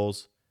your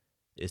goals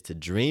is to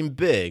dream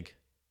big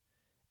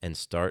and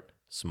start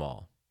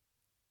small.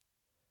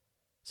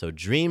 So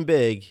dream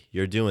big,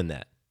 you're doing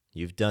that.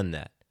 You've done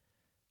that,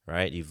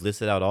 right? You've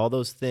listed out all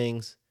those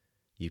things.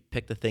 You've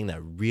picked the thing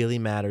that really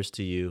matters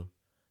to you.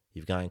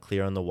 You've gotten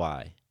clear on the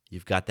why.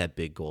 You've got that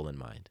big goal in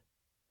mind.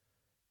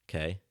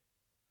 Okay?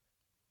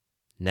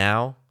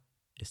 Now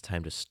it's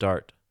time to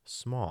start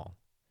small.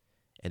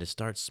 And to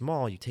start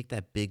small, you take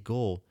that big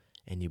goal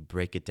and you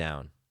break it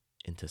down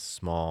into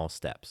small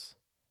steps.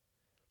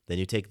 Then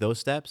you take those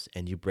steps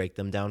and you break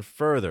them down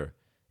further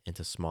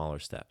into smaller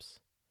steps.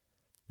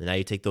 Then now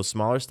you take those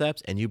smaller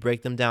steps and you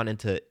break them down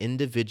into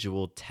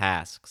individual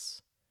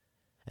tasks.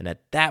 And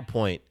at that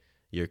point,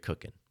 you're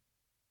cooking.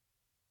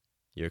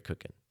 You're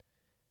cooking.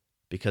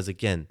 Because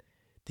again,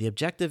 the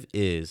objective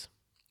is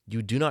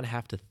you do not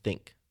have to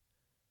think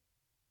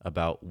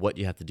about what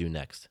you have to do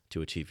next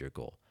to achieve your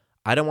goal.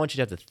 I don't want you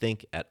to have to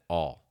think at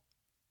all.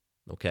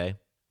 Okay?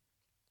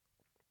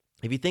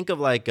 If you think of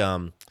like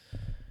some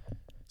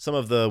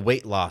of the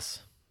weight loss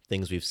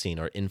things we've seen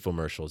or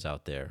infomercials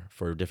out there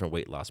for different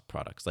weight loss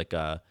products, like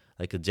a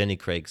Jenny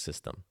Craig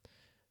system.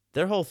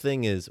 Their whole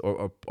thing is,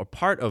 or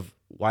part of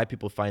why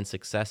people find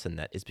success in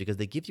that is because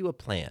they give you a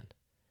plan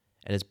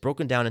and it's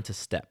broken down into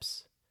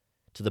steps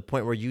to the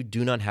point where you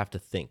do not have to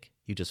think.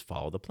 You just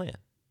follow the plan.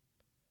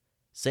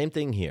 Same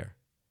thing here.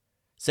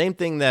 Same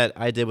thing that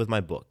I did with my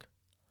book.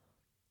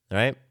 All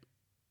right?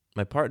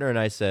 My partner and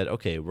I said,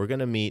 okay, we're going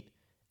to meet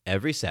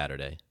every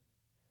Saturday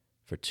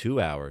for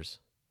 2 hours,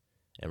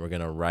 and we're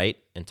going to write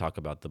and talk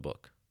about the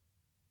book.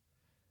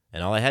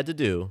 And all I had to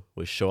do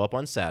was show up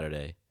on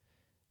Saturday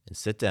and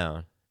sit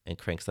down and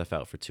crank stuff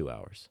out for 2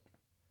 hours.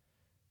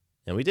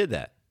 And we did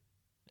that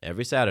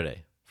every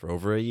Saturday for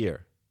over a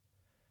year,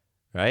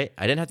 right?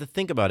 I didn't have to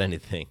think about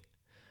anything.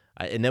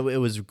 And it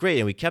was great,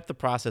 and we kept the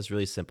process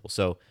really simple.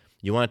 So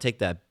you want to take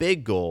that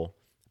big goal,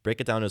 break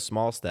it down into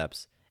small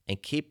steps,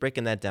 and keep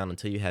breaking that down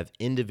until you have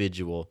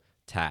individual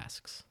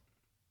tasks,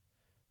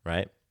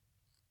 right?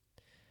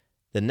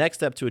 The next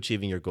step to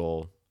achieving your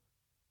goal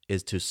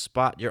is to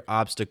spot your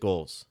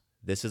obstacles.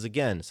 This is,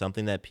 again,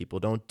 something that people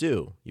don't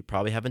do. You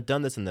probably haven't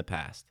done this in the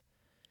past.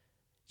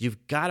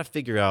 You've got to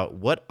figure out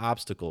what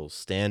obstacles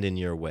stand in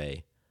your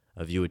way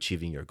of you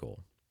achieving your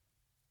goal.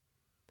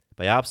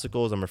 By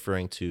obstacles, I'm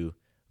referring to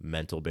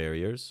mental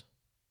barriers,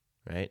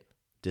 right?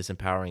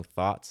 Disempowering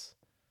thoughts,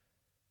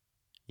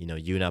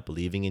 you not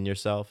believing in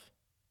yourself.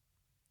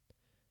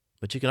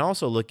 But you can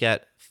also look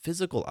at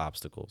physical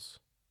obstacles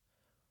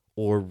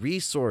or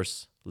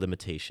resource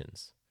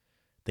limitations,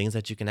 things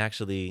that you can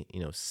actually,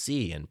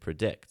 see and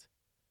predict.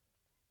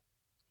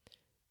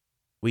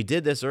 We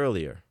did this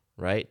earlier,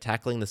 right?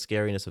 Tackling the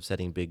scariness of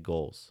setting big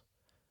goals.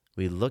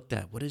 We looked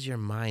at, what does your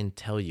mind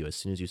tell you as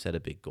soon as you set a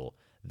big goal?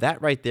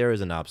 That right there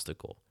is an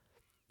obstacle.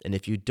 And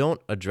if you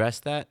don't address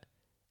that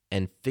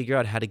and figure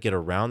out how to get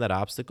around that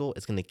obstacle,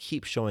 it's going to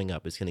keep showing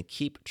up. It's going to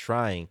keep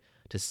trying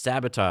to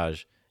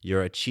sabotage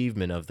your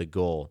achievement of the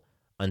goal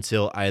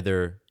until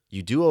either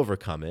you do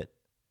overcome it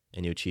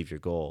and you achieve your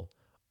goal,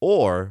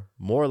 or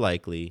more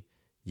likely,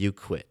 you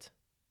quit.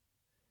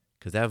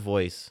 Because that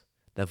voice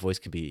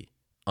can be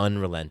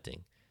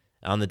unrelenting.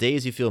 On the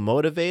days you feel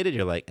motivated,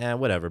 you're like,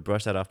 whatever,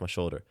 brush that off my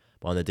shoulder.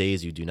 But on the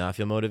days you do not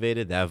feel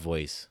motivated, that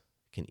voice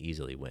can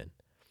easily win.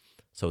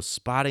 So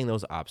spotting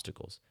those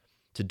obstacles.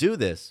 To do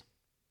this,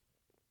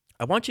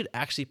 I want you to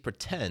actually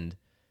pretend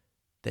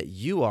that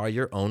you are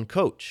your own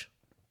coach.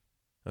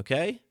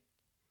 Okay?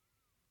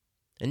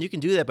 And you can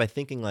do that by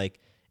thinking like,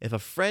 if a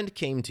friend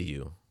came to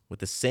you with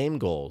the same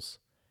goals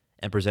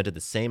and presented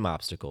the same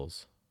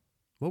obstacles,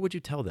 what would you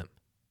tell them?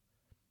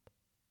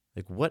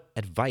 Like, what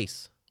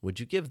advice would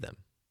you give them?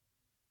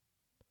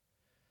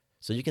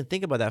 So you can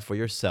think about that for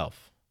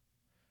yourself.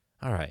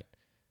 All right,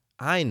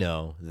 I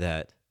know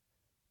that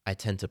I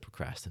tend to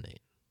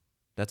procrastinate.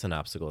 That's an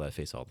obstacle that I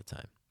face all the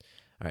time.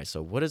 All right,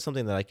 so what is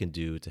something that I can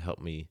do to help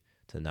me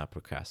to not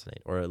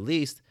procrastinate, or at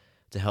least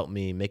to help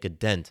me make a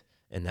dent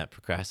in that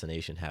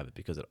procrastination habit,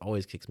 because it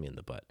always kicks me in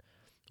the butt?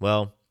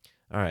 Well,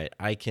 all right,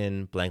 I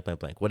can blank,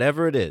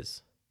 whatever it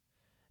is.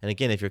 And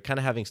again, if you're kind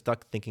of having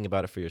stuck thinking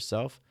about it for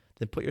yourself,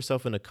 then put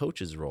yourself in a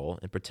coach's role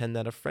and pretend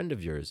that a friend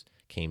of yours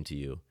came to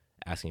you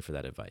asking for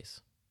that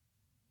advice.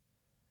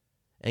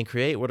 And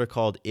create what are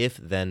called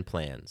if-then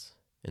plans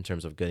in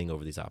terms of getting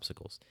over these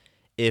obstacles.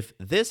 If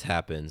this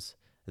happens,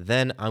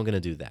 then I'm going to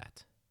do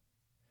that.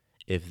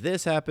 If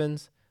this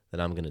happens, then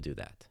I'm going to do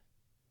that.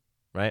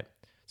 Right?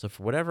 So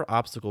for whatever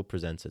obstacle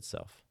presents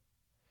itself,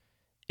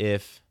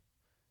 if,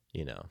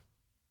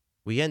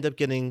 we end up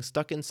getting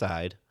stuck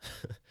inside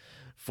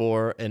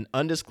for an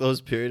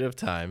undisclosed period of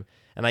time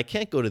and I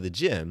can't go to the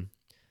gym,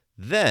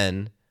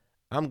 then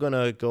I'm going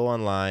to go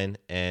online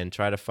and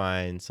try to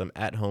find some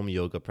at-home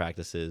yoga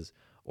practices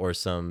or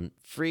some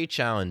free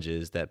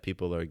challenges that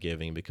people are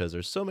giving, because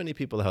there's so many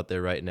people out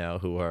there right now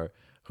who are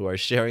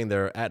sharing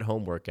their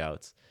at-home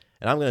workouts.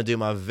 And I'm going to do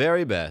my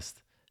very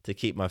best to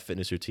keep my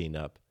fitness routine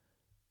up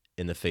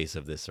in the face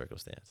of this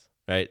circumstance,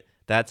 right?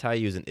 That's how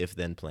you use an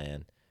if-then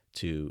plan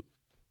to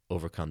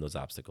overcome those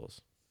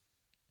obstacles.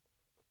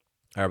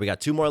 All right, we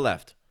got 2 more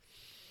left.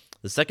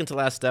 The second to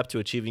last step to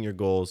achieving your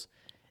goals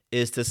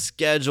is to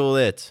schedule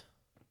it.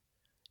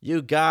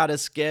 You got to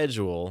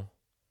schedule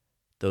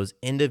those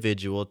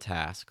individual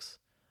tasks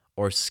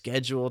or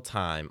schedule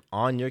time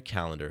on your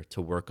calendar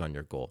to work on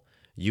your goal.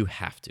 You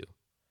have to.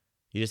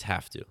 You just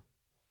have to.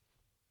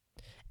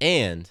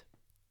 And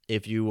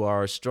if you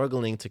are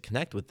struggling to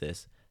connect with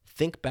this,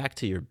 think back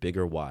to your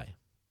bigger why.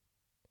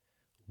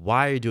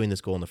 Why are you doing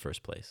this goal in the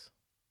first place?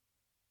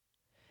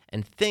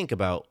 And think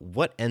about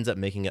what ends up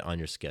making it on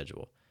your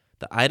schedule.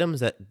 The items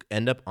that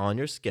end up on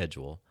your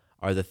schedule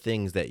are the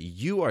things that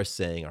you are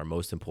saying are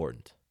most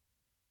important,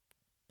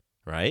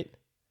 right?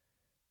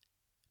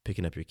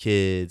 Picking up your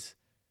kids,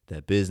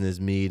 that business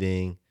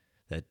meeting,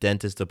 that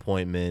dentist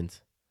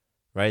appointment,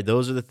 right?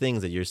 Those are the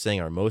things that you're saying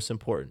are most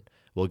important.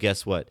 Well,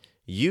 guess what?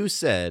 You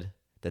said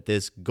that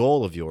this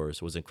goal of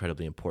yours was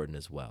incredibly important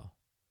as well.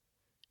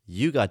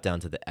 You got down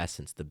to the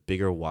essence, the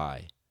bigger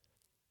why,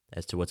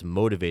 as to what's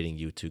motivating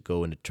you to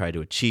go and to try to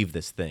achieve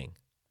this thing.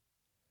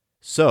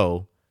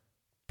 So,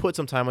 put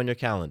some time on your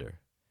calendar,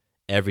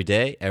 every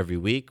day, every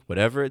week,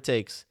 whatever it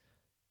takes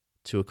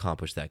to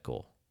accomplish that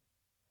goal.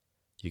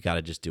 You got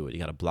to just do it. You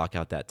got to block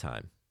out that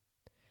time.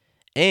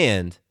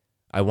 And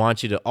I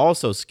want you to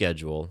also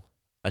schedule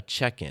a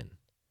check-in.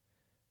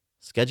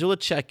 Schedule a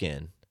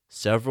check-in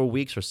several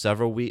weeks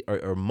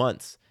or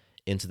months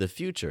into the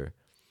future,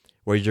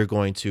 where you're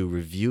going to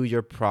review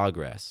your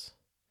progress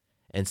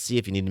and see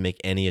if you need to make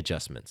any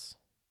adjustments.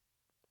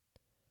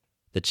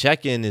 The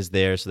check-in is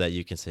there so that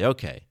you can say,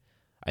 okay,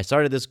 I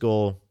started this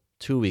goal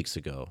 2 weeks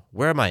ago.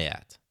 Where am I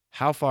at?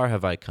 How far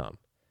have I come?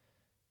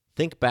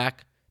 Think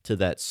back to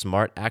that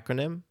SMART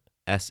acronym,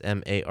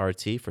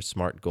 SMART, for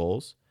SMART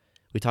goals.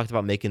 We talked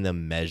about making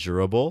them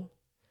measurable.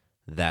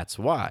 That's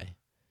why.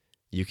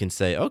 you can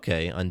say,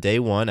 okay, on day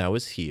 1, I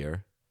was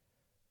here.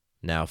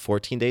 Now,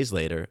 14 days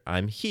later,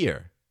 I'm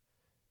here.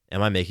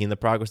 Am I making the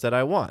progress that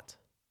I want?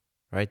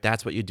 Right?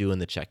 That's what you do in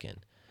the check-in.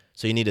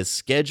 So you need to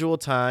schedule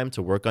time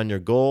to work on your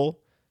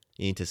goal.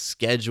 You need to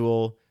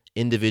schedule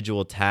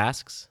individual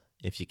tasks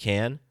if you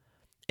can.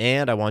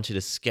 And I want you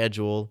to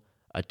schedule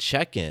a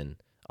check-in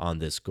on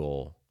this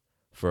goal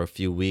for a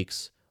few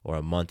weeks or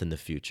a month in the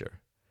future,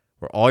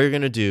 where all you're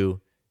going to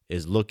do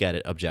is look at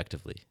it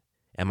objectively.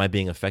 Am I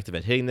being effective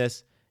at hitting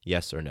this?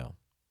 Yes or no?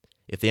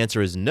 If the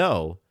answer is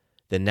no,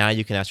 then now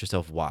you can ask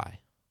yourself why.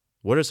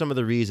 What are some of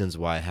the reasons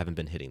why I haven't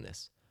been hitting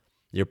this?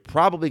 You're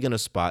probably going to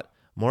spot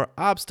more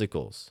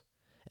obstacles.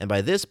 And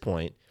by this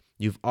point,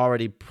 you've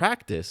already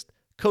practiced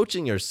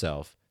coaching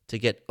yourself to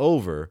get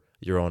over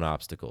your own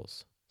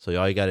obstacles. So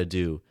all you got to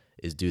do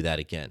is do that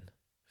again.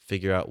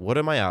 Figure out, what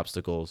are my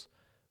obstacles?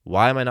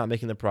 Why am I not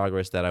making the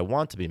progress that I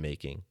want to be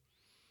making?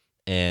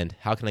 And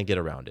how can I get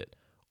around it?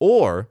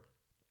 Or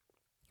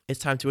it's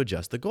time to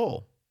adjust the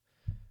goal,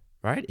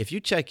 right? If you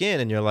check in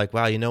and you're like,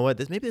 wow, you know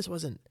what? Maybe this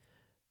wasn't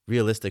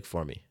realistic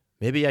for me.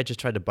 Maybe I just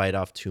tried to bite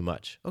off too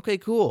much. Okay,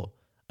 cool.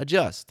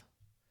 Adjust,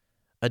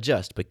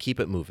 but keep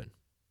it moving.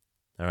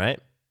 All right?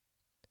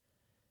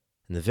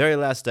 And the very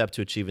last step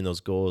to achieving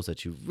those goals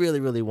that you really,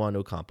 really want to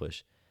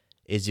accomplish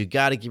is you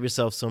got to give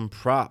yourself some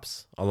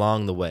props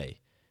along the way.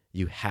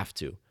 You have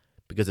to,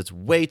 because it's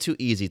way too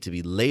easy to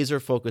be laser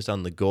focused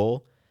on the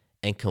goal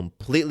and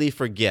completely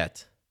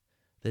forget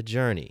the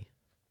journey.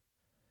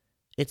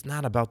 It's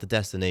not about the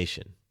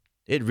destination.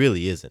 It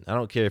really isn't. I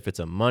don't care if it's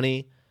a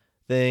money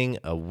thing,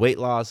 a weight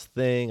loss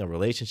thing, a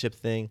relationship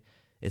thing.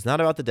 It's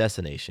not about the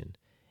destination.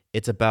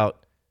 It's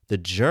about the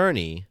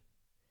journey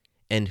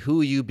and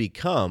who you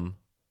become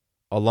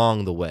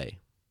along the way.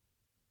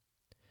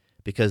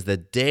 Because the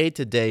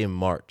day-to-day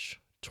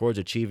march towards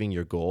achieving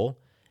your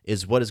goal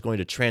is what is going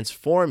to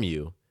transform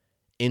you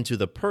into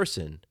the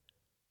person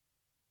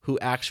who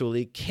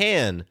actually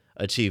can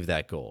achieve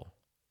that goal.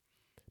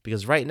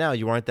 Because right now,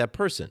 you aren't that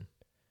person.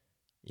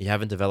 You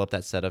haven't developed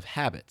that set of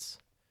habits.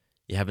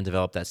 You haven't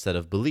developed that set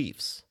of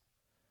beliefs.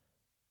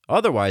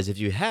 Otherwise, if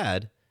you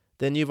had,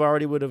 then you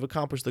already would have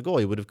accomplished the goal.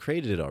 You would have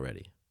created it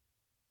already.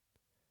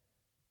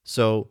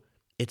 So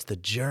it's the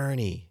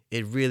journey.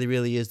 It really,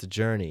 really is the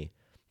journey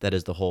that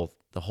is the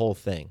whole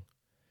thing.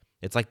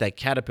 It's like that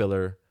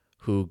caterpillar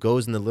who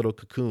goes in the little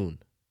cocoon,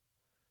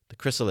 the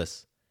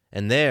chrysalis,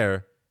 and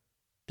there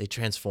they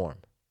transform,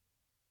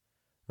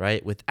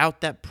 right?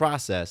 Without that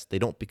process, they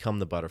don't become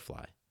the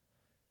butterfly.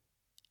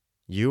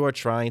 You are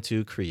trying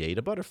to create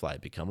a butterfly,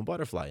 become a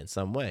butterfly in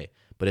some way,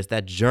 but it's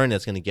that journey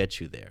that's going to get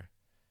you there.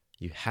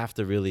 You have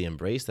to really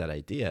embrace that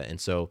idea.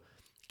 And so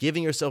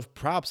giving yourself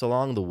props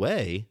along the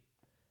way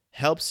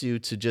helps you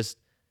to just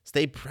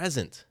stay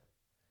present.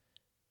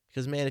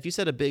 Because, man, if you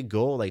set a big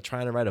goal like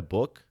trying to write a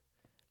book,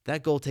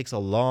 that goal takes a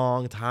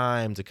long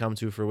time to come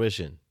to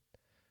fruition.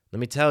 Let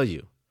me tell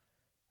you,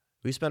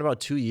 we spent about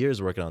 2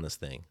 years working on this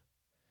thing.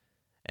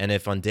 And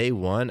if on day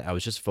 1 I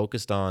was just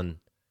focused on,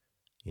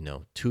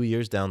 2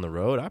 years down the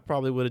road, I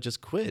probably would have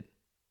just quit.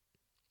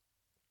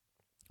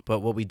 But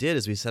what we did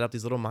is we set up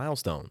these little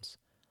milestones.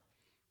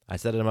 I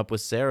set them up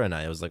with Sarah and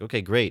I. was like,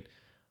 okay, great.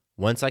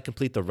 Once I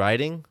complete the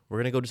writing, we're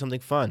going to go do something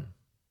fun.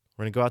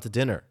 We're going to go out to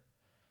dinner.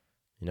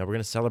 We're going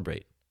to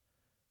celebrate.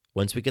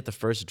 Once we get the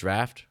first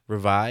draft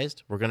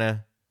revised, we're going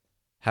to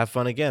have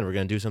fun again. We're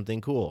going to do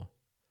something cool.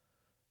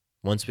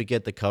 Once we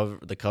get the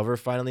cover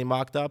finally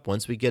mocked up,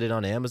 once we get it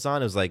on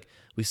Amazon, it was like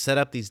we set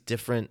up these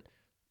different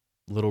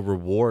little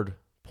reward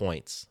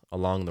points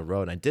along the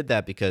road. And I did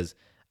that because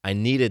I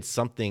needed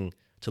something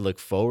to look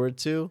forward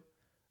to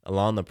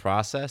along the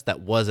process that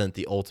wasn't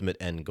the ultimate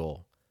end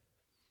goal.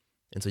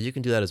 And so you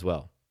can do that as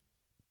well.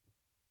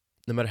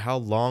 No matter how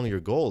long your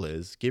goal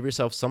is, give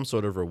yourself some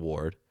sort of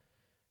reward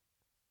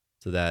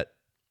so that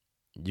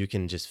you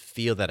can just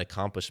feel that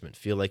accomplishment,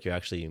 feel like you're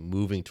actually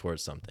moving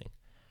towards something.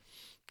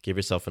 Give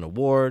yourself an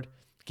award,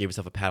 give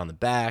yourself a pat on the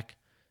back,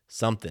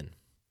 something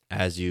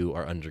as you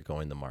are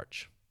undergoing the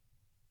march.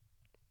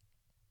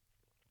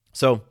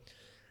 So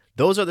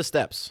those are the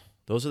steps.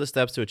 Those are the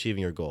steps to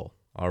achieving your goal.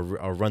 I'll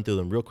run through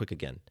them real quick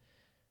again.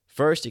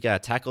 First, you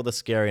got to tackle the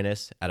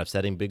scariness out of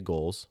setting big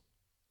goals.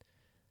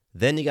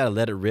 Then you got to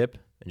let it rip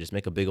and just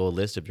make a big old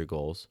list of your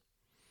goals.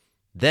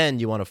 Then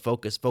you want to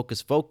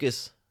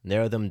focus,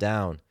 narrow them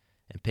down,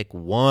 and pick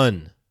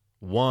one,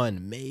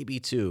 maybe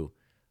 2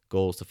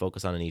 goals to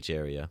focus on in each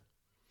area.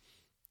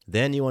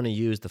 Then you want to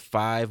use the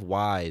 5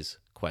 whys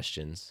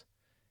questions.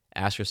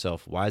 Ask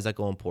yourself, why is that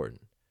goal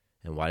important?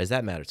 And why does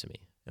that matter to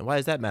me? And why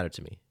does that matter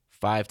to me?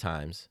 5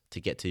 times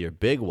to get to your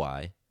big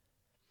why.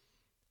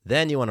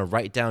 Then you want to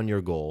write down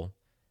your goal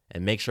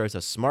and make sure it's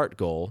a SMART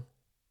goal.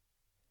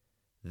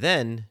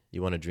 Then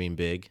you want to dream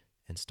big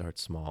and start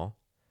small.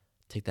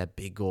 Take that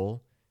big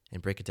goal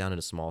and break it down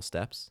into small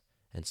steps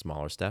and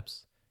smaller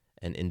steps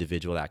and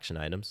individual action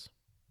items.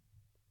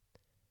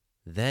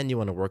 Then you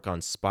want to work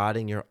on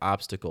spotting your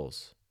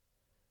obstacles,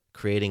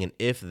 creating an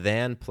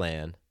if-then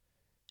plan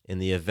in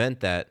the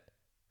event that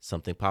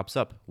something pops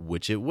up,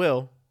 which it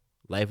will.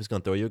 Life is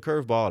going to throw you a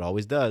curveball. It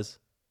always does.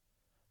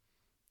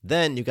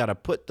 Then you got to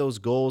put those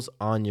goals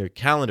on your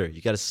calendar.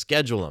 You got to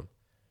schedule them.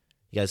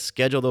 You got to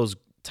schedule those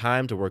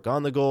time to work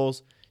on the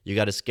goals. You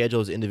got to schedule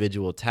those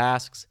individual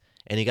tasks,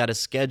 and you got to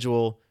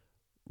schedule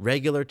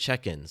regular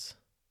check-ins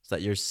so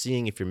that you're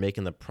seeing if you're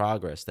making the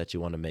progress that you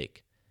want to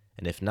make.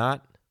 And if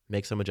not,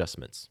 make some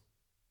adjustments.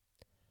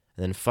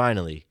 And then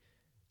finally,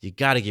 you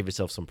got to give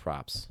yourself some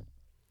props.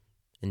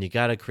 And you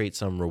got to create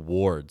some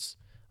rewards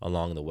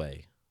along the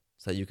way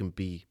so that you can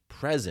be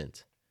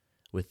present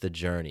with the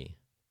journey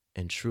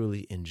and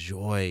truly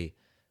enjoy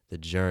the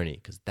journey,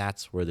 because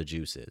that's where the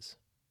juice is.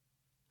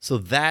 So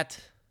that,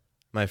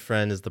 my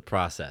friend, is the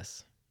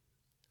process.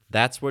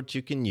 That's what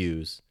you can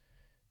use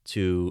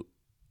to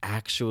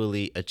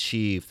actually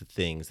achieve the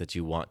things that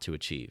you want to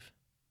achieve.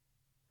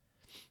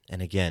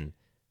 And again,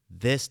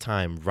 this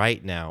time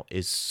right now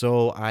is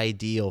so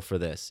ideal for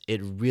this.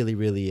 It really,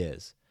 really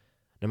is.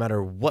 No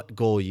matter what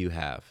goal you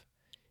have,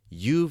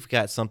 you've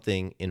got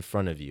something in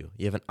front of you.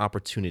 You have an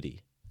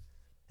opportunity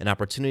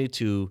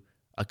to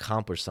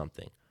accomplish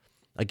something.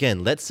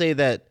 Again, let's say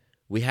that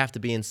we have to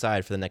be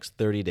inside for the next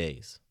 30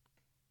 days.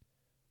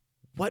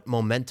 What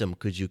momentum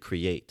could you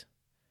create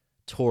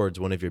towards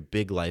one of your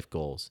big life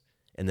goals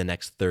in the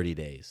next 30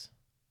 days?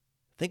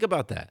 Think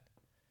about that.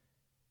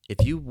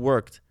 If you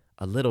worked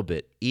a little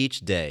bit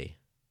each day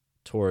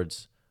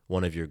towards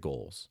one of your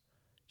goals,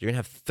 you're going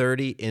to have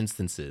 30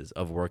 instances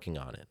of working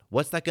on it.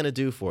 What's that going to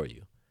do for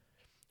you?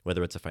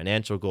 Whether it's a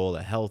financial goal,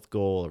 a health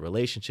goal, a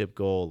relationship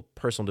goal,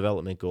 personal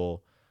development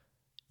goal,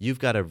 you've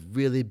got a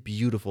really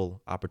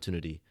beautiful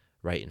opportunity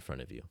right in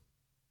front of you.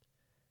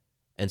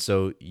 And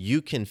so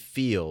you can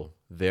feel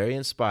very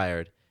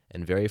inspired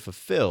and very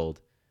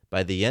fulfilled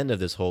by the end of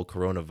this whole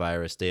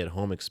coronavirus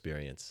stay-at-home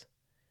experience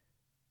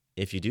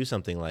if you do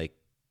something like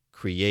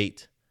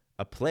create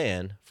a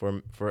plan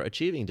for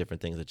achieving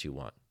different things that you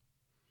want.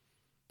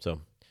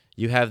 So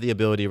you have the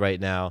ability right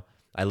now.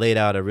 I laid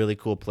out a really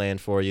cool plan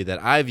for you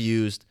that I've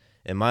used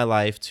in my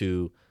life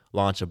to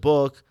launch a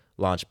book,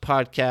 launch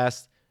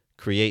podcasts,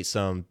 create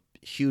some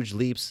huge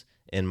leaps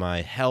in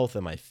my health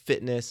and my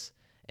fitness.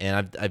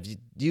 And I've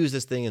used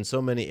this thing in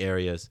so many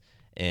areas,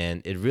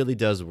 and it really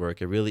does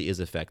work. It really is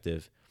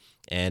effective.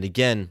 And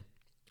again,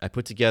 I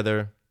put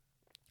together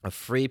a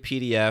free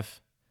PDF,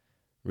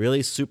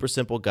 really super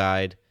simple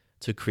guide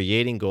to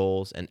creating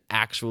goals and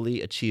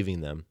actually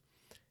achieving them.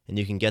 And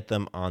you can get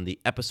them on the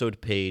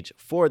episode page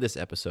for this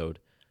episode,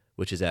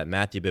 which is at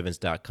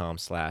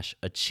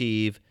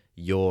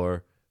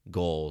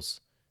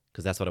MatthewBivens.com/achieve-your-goals,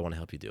 because that's what I want to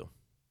help you do.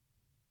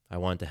 I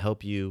want to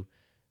help you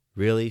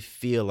really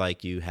feel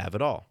like you have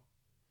it all.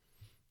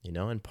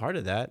 And part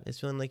of that is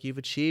feeling like you've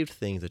achieved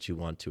things that you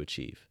want to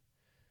achieve,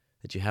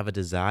 that you have a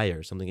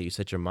desire, something that you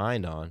set your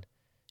mind on,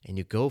 and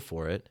you go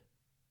for it,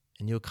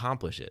 and you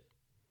accomplish it.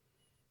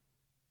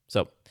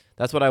 So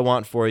that's what I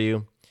want for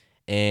you.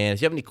 And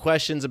if you have any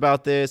questions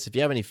about this, if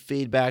you have any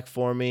feedback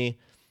for me,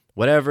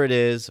 whatever it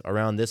is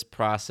around this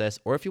process,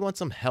 or if you want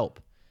some help,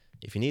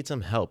 if you need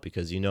some help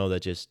because you know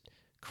that just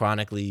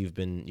chronically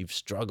you've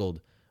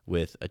struggled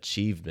with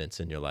achievements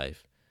in your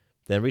life,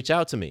 then reach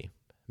out to me,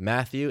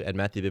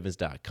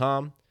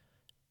 Matthew@MatthewBivens.com,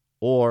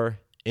 or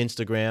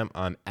Instagram.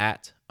 I'm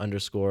at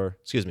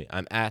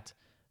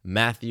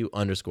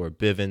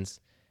Matthew_Bivens,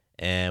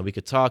 and we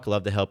could talk.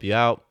 Love to help you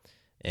out.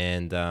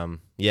 And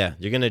you're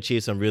going to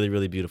achieve some really,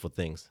 really beautiful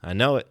things. I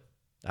know it.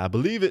 I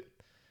believe it.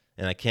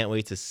 And I can't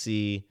wait to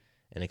see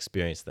and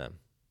experience them.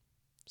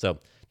 So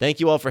thank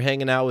you all for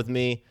hanging out with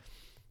me.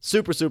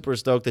 Super, super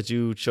stoked that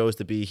you chose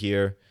to be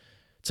here.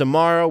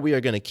 Tomorrow, we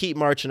are going to keep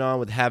marching on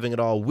with Having It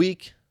All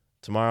week.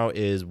 Tomorrow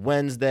is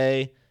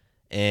Wednesday,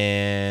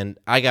 and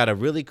I got a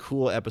really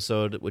cool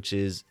episode, which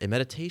is a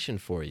meditation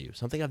for you,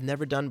 something I've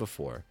never done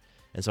before.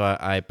 And so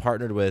I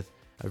partnered with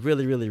a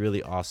really, really,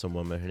 really awesome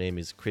woman. Her name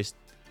is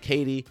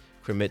Katie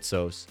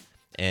Krimitsos,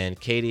 and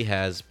Katie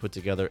has put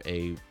together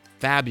a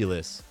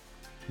fabulous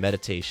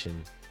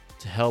meditation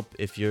to help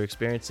if you're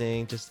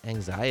experiencing just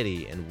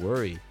anxiety and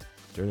worry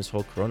during this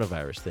whole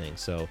coronavirus thing.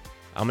 So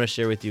I'm going to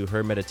share with you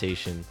her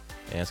meditation,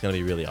 and it's going to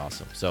be really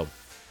awesome. So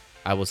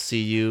I will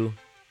see you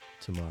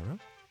tomorrow.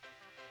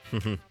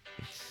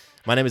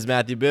 My name is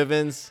Matthew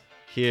Bivens.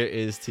 Here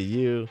is to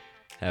you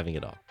having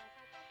it all.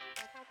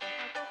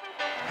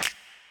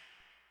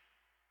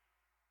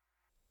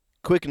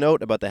 Quick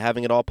note about the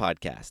Having It All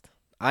podcast.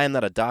 I am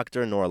not a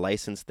doctor nor a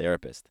licensed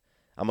therapist.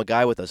 I'm a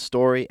guy with a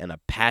story and a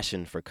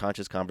passion for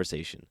conscious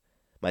conversation.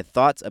 My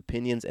thoughts,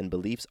 opinions, and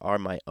beliefs are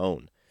my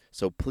own.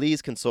 So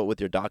please consult with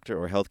your doctor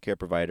or healthcare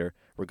provider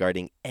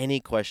regarding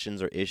any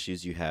questions or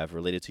issues you have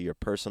related to your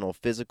personal,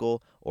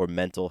 physical, or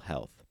mental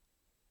health.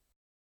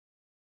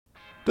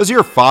 Does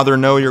your father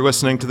know you're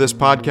listening to this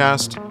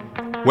podcast?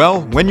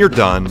 Well, when you're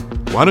done,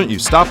 why don't you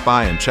stop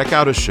by and check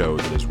out a show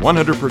that is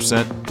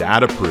 100%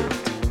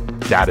 dad-approved,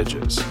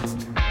 Dadages.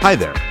 Hi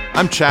there,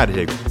 I'm Chad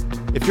Higgle.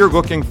 If you're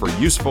looking for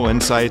useful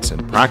insights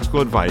and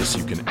practical advice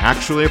you can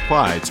actually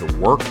apply to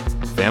work,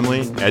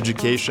 family,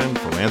 education,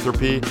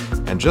 philanthropy,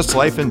 and just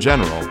life in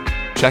general,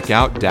 check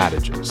out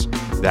Dadages.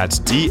 That's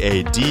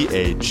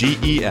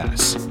DADAGES,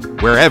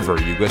 wherever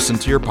you listen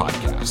to your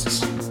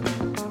podcasts.